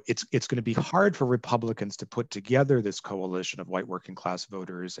it's going to be hard for Republicans to put together this coalition of white working class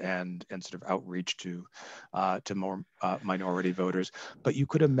voters and sort of outreach to more minority voters. But you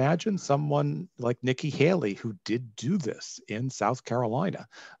could imagine someone like Nikki Haley, who did do this in South Carolina,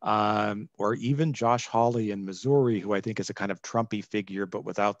 or even Josh Hawley in Missouri, who I think is a kind of Trumpy figure, but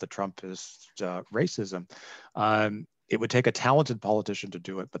without the Trumpist racism. It would take a talented politician to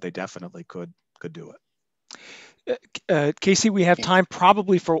do it, but they definitely could do it. Casey, we have time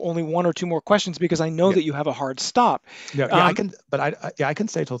probably for only one or two more questions because I know that you have a hard stop. I can, but I can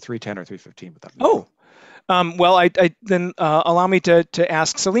stay till 3:10 or 3:15 with that. Oh, well, I then allow me to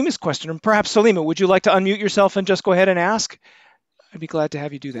ask Salima's question. And perhaps Salima, would you like to unmute yourself and just go ahead and ask? I'd be glad to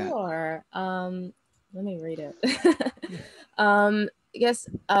have you do that. Sure. Let me read it. Yes.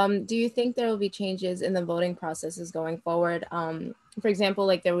 Do you think there will be changes in the voting processes going forward? For example,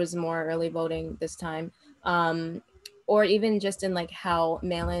 like there was more early voting this time, or even just in like how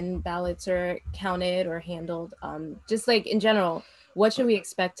mail-in ballots are counted or handled. Just like in general, what should we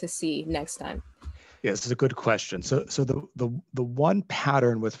expect to see next time? Yes, it's a good question. So the one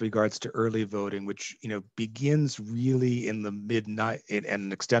pattern with regards to early voting, which begins really in the in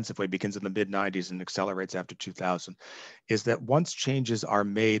an extensive way begins in the mid-90s and accelerates after 2000, is that once changes are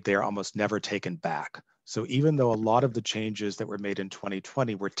made, they are almost never taken back. So even though a lot of the changes that were made in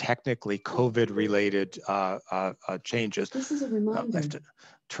 2020 were technically COVID-related changes, this is a reminder. I have to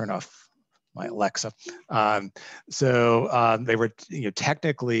turn off my Alexa. They were,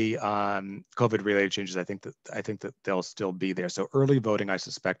 technically COVID-related changes. I think that they'll still be there. So early voting, I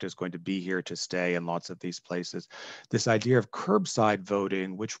suspect, is going to be here to stay in lots of these places. This idea of curbside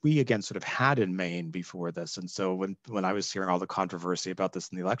voting, which we again sort of had in Maine before this, and so when I was hearing all the controversy about this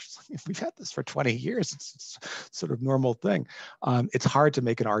in the elections, we've had this for 20 years. It's sort of normal thing. It's hard to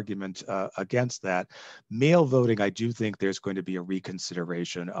make an argument against that. Mail voting, I do think there's going to be a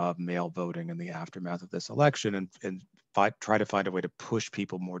reconsideration of mail voting in the aftermath of this election, and try to find a way to push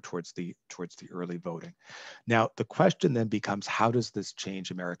people more towards the early voting. Now, the question then becomes, how does this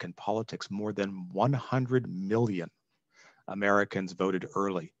change American politics? More than 100 million Americans voted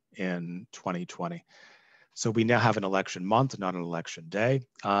early in 2020. So we now have an election month, not an election day.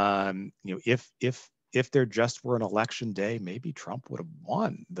 If there just were an election day, maybe Trump would have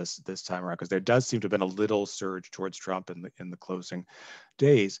won this time around, because there does seem to have been a little surge towards Trump in the closing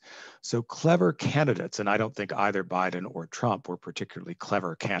days. So clever candidates, and I don't think either Biden or Trump were particularly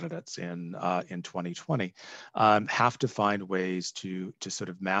clever candidates in 2020, have to find ways to sort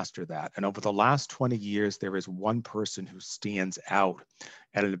of master that. And over the last 20 years, there is one person who stands out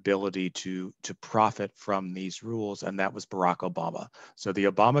at an ability to profit from these rules, and that was Barack Obama. So the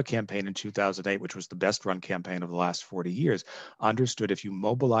Obama campaign in 2008, which was the best run campaign of the last 40 years, understood if you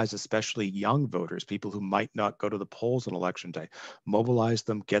mobilize especially young voters, people who might not go to the polls on election day, mobilize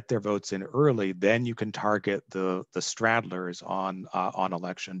them, get their votes in early, then you can target the straddlers on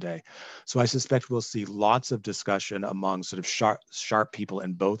election day. So I suspect we'll see lots of discussion among sort of sharp people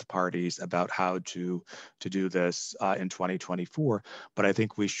in both parties about how to do this in 2024. But I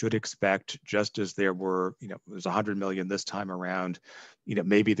think we should expect, just as there were, it was 100 million this time around,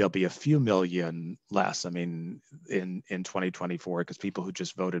 maybe there'll be a few million less. I mean, in 2024, because people who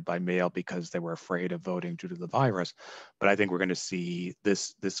just voted by mail because they were afraid of voting due to the virus. But I think we're going to see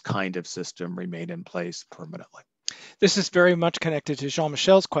this kind of system remain in place permanently. This is very much connected to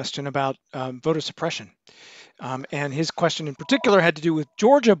Jean-Michel's question about voter suppression. And his question in particular had to do with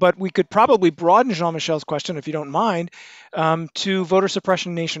Georgia, but we could probably broaden Jean-Michel's question, if you don't mind, to voter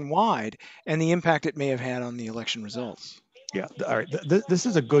suppression nationwide and the impact it may have had on the election results. Yeah, all right. This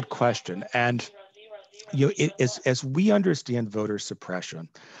is a good question. And as we understand voter suppression,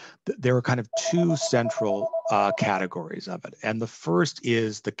 there are kind of two central categories of it. And the first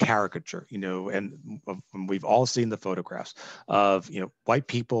is the caricature, and we've all seen the photographs of, white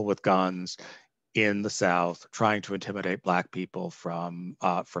people with guns in the South trying to intimidate Black people from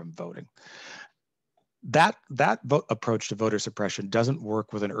voting. That approach to voter suppression doesn't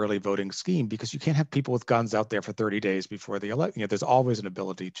work with an early voting scheme, because you can't have people with guns out there for 30 days before the election. There's always an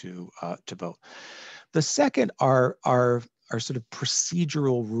ability to vote. The second are sort of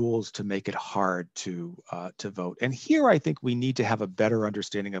procedural rules to make it hard to vote. And here I think we need to have a better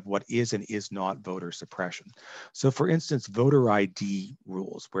understanding of what is and is not voter suppression. So for instance, voter ID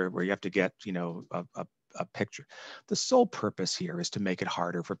rules, where you have to get, a picture. The sole purpose here is to make it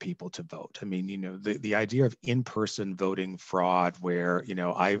harder for people to vote. I mean, the idea of in-person voting fraud, where,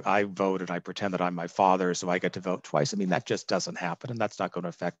 I vote and I pretend that I'm my father, so I get to vote twice. I mean, that just doesn't happen, and that's not going to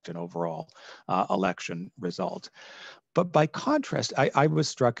affect an overall election result. But by contrast, I was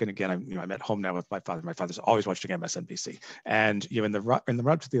struck, and again, I'm at home now with my father. My father's always watching MSNBC, and in the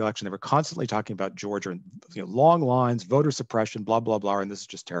run to the election, they were constantly talking about Georgia and long lines, voter suppression, blah blah blah, and this is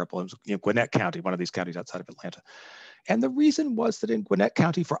just terrible. It was Gwinnett County, one of these counties outside of Atlanta. And the reason was that in Gwinnett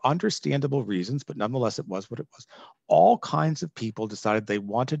County, for understandable reasons, but nonetheless it was what it was, all kinds of people decided they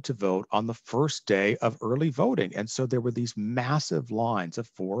wanted to vote on the first day of early voting. And so there were these massive lines of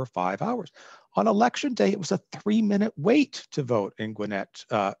 4 or 5 hours. On election day, it was a 3-minute wait to vote in Gwinnett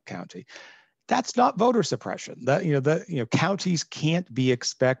County. That's not voter suppression. Counties can't be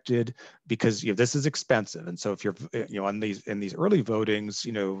expected, because this is expensive, and so if you're in these early votings,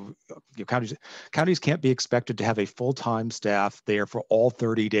 counties can't be expected to have a full-time staff there for all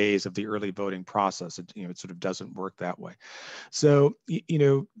 30 days of the early voting process. It sort of doesn't work that way. So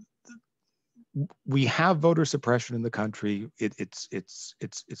we have voter suppression in the country. It's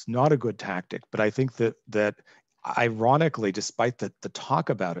not a good tactic, but I think that ironically, despite the talk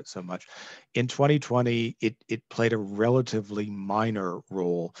about it so much, in 2020, it played a relatively minor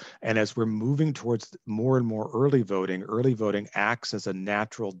role. And as we're moving towards more and more early voting acts as a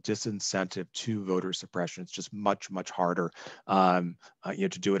natural disincentive to voter suppression. It's just much, much harder to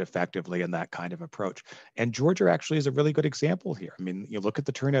do it effectively in that kind of approach. And Georgia actually is a really good example here. I mean, you look at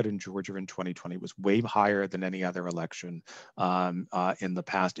the turnout in Georgia in 2020, it was way higher than any other election in the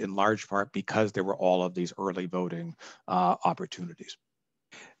past, in large part because there were all of these early voting opportunities.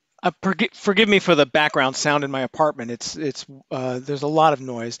 Forgive me for the background sound in my apartment. There's a lot of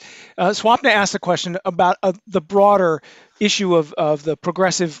noise. Swapna asked a question about the broader issue of the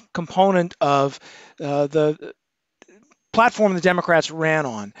progressive component of the platform the Democrats ran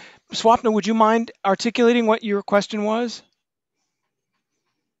on. Swapna, would you mind articulating what your question was?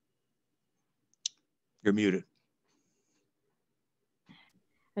 You're muted.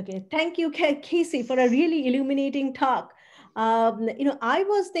 Okay, thank you, Casey, for a really illuminating talk. I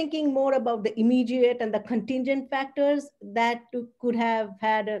was thinking more about the immediate and the contingent factors that could have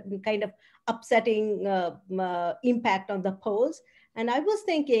had a kind of upsetting impact on the polls. And I was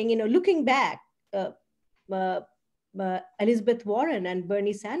thinking, looking back, Elizabeth Warren and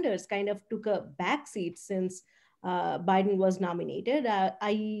Bernie Sanders kind of took a backseat since Biden was nominated.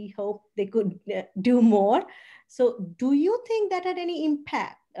 I hope they could do more. So do you think that had any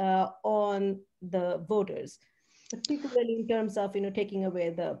impact on the voters, particularly in terms of taking away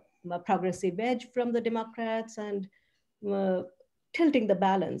the progressive edge from the Democrats and tilting the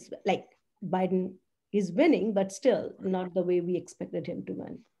balance? Like Biden is winning, but still not the way we expected him to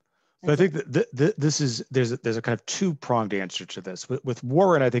win. So I think that there's a kind of two-pronged answer to this. With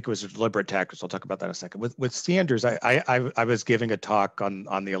Warren, I think it was a deliberate tactic. So I'll talk about that in a second. With Sanders, I was giving a talk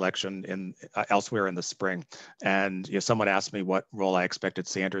on the election in elsewhere in the spring, and someone asked me what role I expected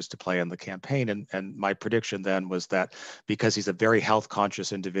Sanders to play in the campaign, and my prediction then was that because he's a very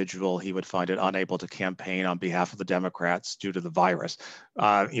health-conscious individual, he would find it unable to campaign on behalf of the Democrats due to the virus.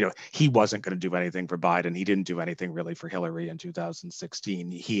 He wasn't going to do anything for Biden. He didn't do anything really for Hillary in 2016.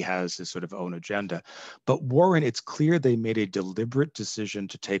 He has his sort of own agenda. But Warren, it's clear they made a deliberate decision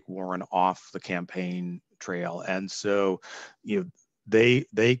to take Warren off the campaign trail. And so, their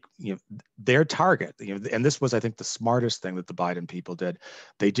target, and this was, I think, the smartest thing that the Biden people did.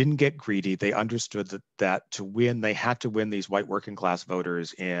 They didn't get greedy. They understood that to win, they had to win these white working class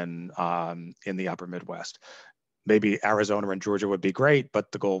voters in the upper Midwest. Maybe Arizona and Georgia would be great,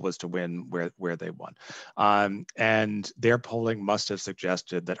 but the goal was to win where they won. And their polling must have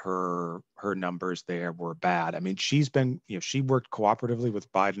suggested that her numbers there were bad. I mean, she's been, she worked cooperatively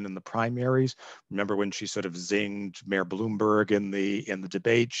with Biden in the primaries. Remember when she sort of zinged Mayor Bloomberg in the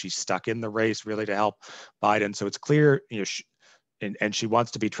debate? She stuck in the race really to help Biden. So it's clear, and she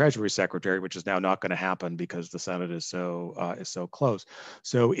wants to be Treasury Secretary, which is now not going to happen because the Senate is so close.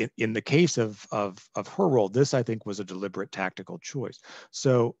 So in the case of her role, this I think was a deliberate tactical choice.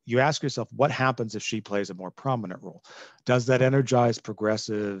 So you ask yourself, what happens if she plays a more prominent role? Does that energize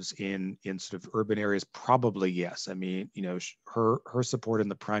progressives in sort of urban areas? Probably yes. I mean, her support in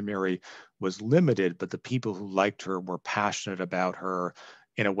the primary was limited, but the people who liked her were passionate about her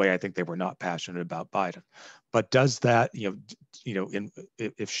in a way I think they were not passionate about Biden. But does that,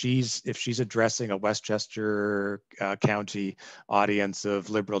 if she's addressing a Westchester County audience of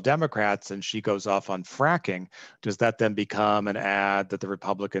liberal Democrats and she goes off on fracking, does that then become an ad that the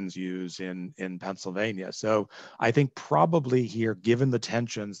Republicans use in Pennsylvania? So I think probably here, given the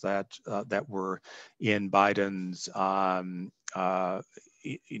tensions that were in Biden's,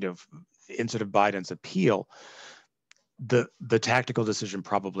 in sort of Biden's appeal, the tactical decision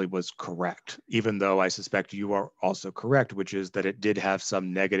probably was correct, even though I suspect you are also correct, which is that it did have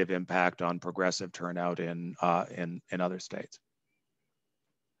some negative impact on progressive turnout in other states.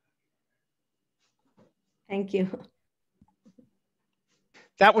 Thank you.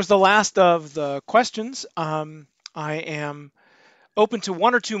 That was the last of the questions. I am open to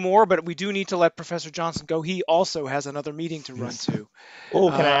one or two more, but we do need to let Professor Johnson go. He also has another meeting to run to. Oh,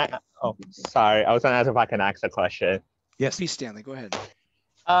 can I? Oh, sorry. I was going to ask if I can ask a question. Yes, please, Stanley, go ahead.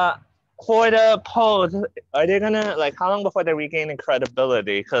 For the polls, are they gonna, how long before they regain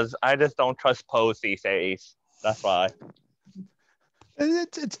credibility? Because I just don't trust polls these days. That's why.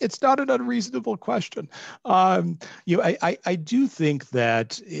 It's not an unreasonable question. I do think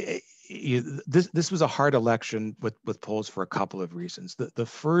that this was a hard election with polls for a couple of reasons. The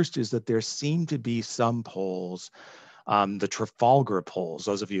first is that there seemed to be some polls, the Trafalgar polls,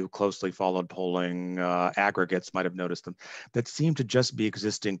 those of you who closely followed polling aggregates might have noticed them, that seemed to just be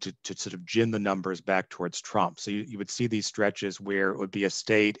existing to sort of gin the numbers back towards Trump. So you would see these stretches where it would be a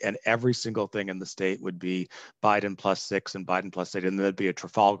state and every single thing in the state would be Biden +6 and Biden +8. And there'd be a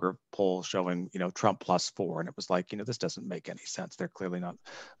Trafalgar poll showing, Trump +4. And it was like, this doesn't make any sense. They're clearly not.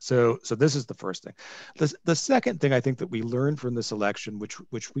 So this is the first thing. The second thing I think that we learned from this election, which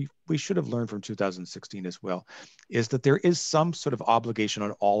we should have learned from 2016 as well, is that but there is some sort of obligation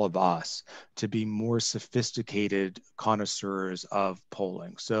on all of us to be more sophisticated connoisseurs of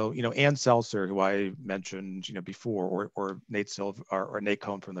polling. So, Ann Seltzer, who I mentioned, before, or Nate Silver or Nate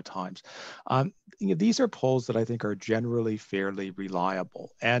Cohn from the Times, these are polls that I think are generally fairly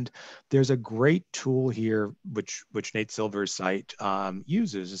reliable. And there's a great tool here, which Nate Silver's site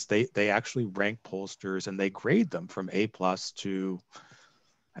uses, is they actually rank pollsters and they grade them from A+ to,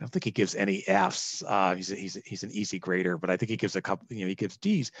 I don't think he gives any Fs. He's an easy grader, but I think he gives a couple, he gives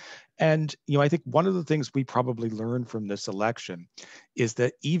Ds. And, I think one of the things we probably learned from this election is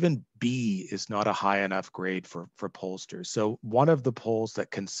that even B is not a high enough grade for pollsters. So one of the polls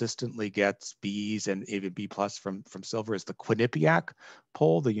that consistently gets Bs and even B+ from Silver is the Quinnipiac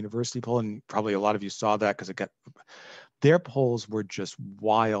poll, the university poll. And probably a lot of you saw that because their polls were just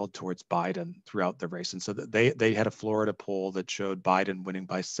wild towards Biden throughout the race. And so they had a Florida poll that showed Biden winning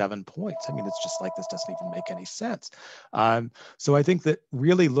by 7 points. I mean, it's just like, this doesn't even make any sense. So I think that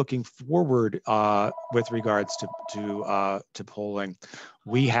really looking forward with regards to polling,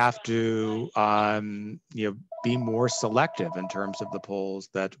 we have to be more selective in terms of the polls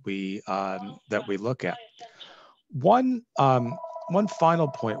that we look at. One final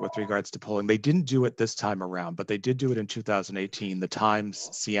point with regards to polling, they didn't do it this time around, but they did do it in 2018, the Times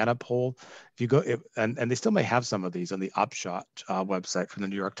Siena poll. If you go, and they still may have some of these on the Upshot website from the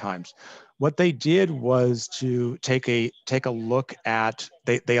New York Times. What they did was to take a look at,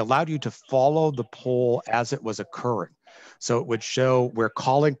 they allowed you to follow the poll as it was occurring. So it would show we're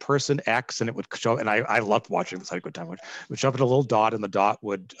calling person X, and it would show, and I loved watching this, I had a good time watching. It would show up in a little dot, and the dot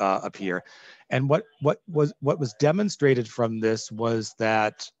would appear. And what was demonstrated from this was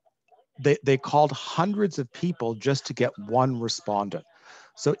that they called hundreds of people just to get one respondent.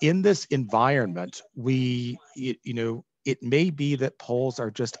 So in this environment, it may be that polls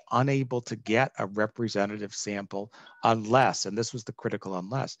are just unable to get a representative sample unless, and this was the critical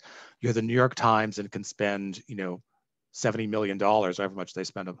unless, you're the New York Times and can spend, $70 million, however much they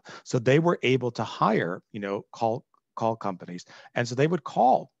spend. So they were able to hire, call companies. And so they would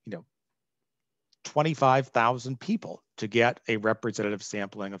call, 25,000 people to get a representative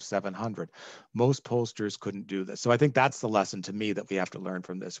sampling of 700. Most pollsters couldn't do this. So I think that's the lesson to me that we have to learn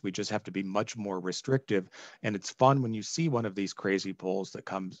from this. We just have to be much more restrictive. And it's fun when you see one of these crazy polls that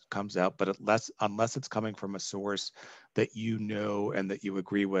comes out, but unless it's coming from a source that and that you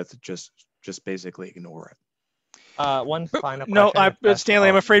agree with, just basically ignore it. One final question. No, Stanley,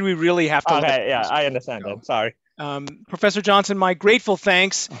 I'm afraid we really have to. Okay, yeah, I understand that. Sorry. Professor Johnson, my grateful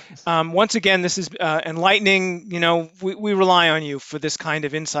thanks. Once again, this is enlightening. We rely on you for this kind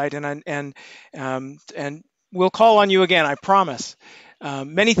of insight, and we'll call on you again, I promise.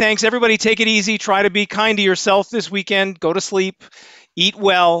 Many thanks. Everybody take it easy. Try to be kind to yourself this weekend. Go to sleep, eat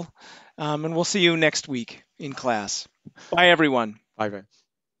well, and we'll see you next week in class. Bye, everyone. Bye.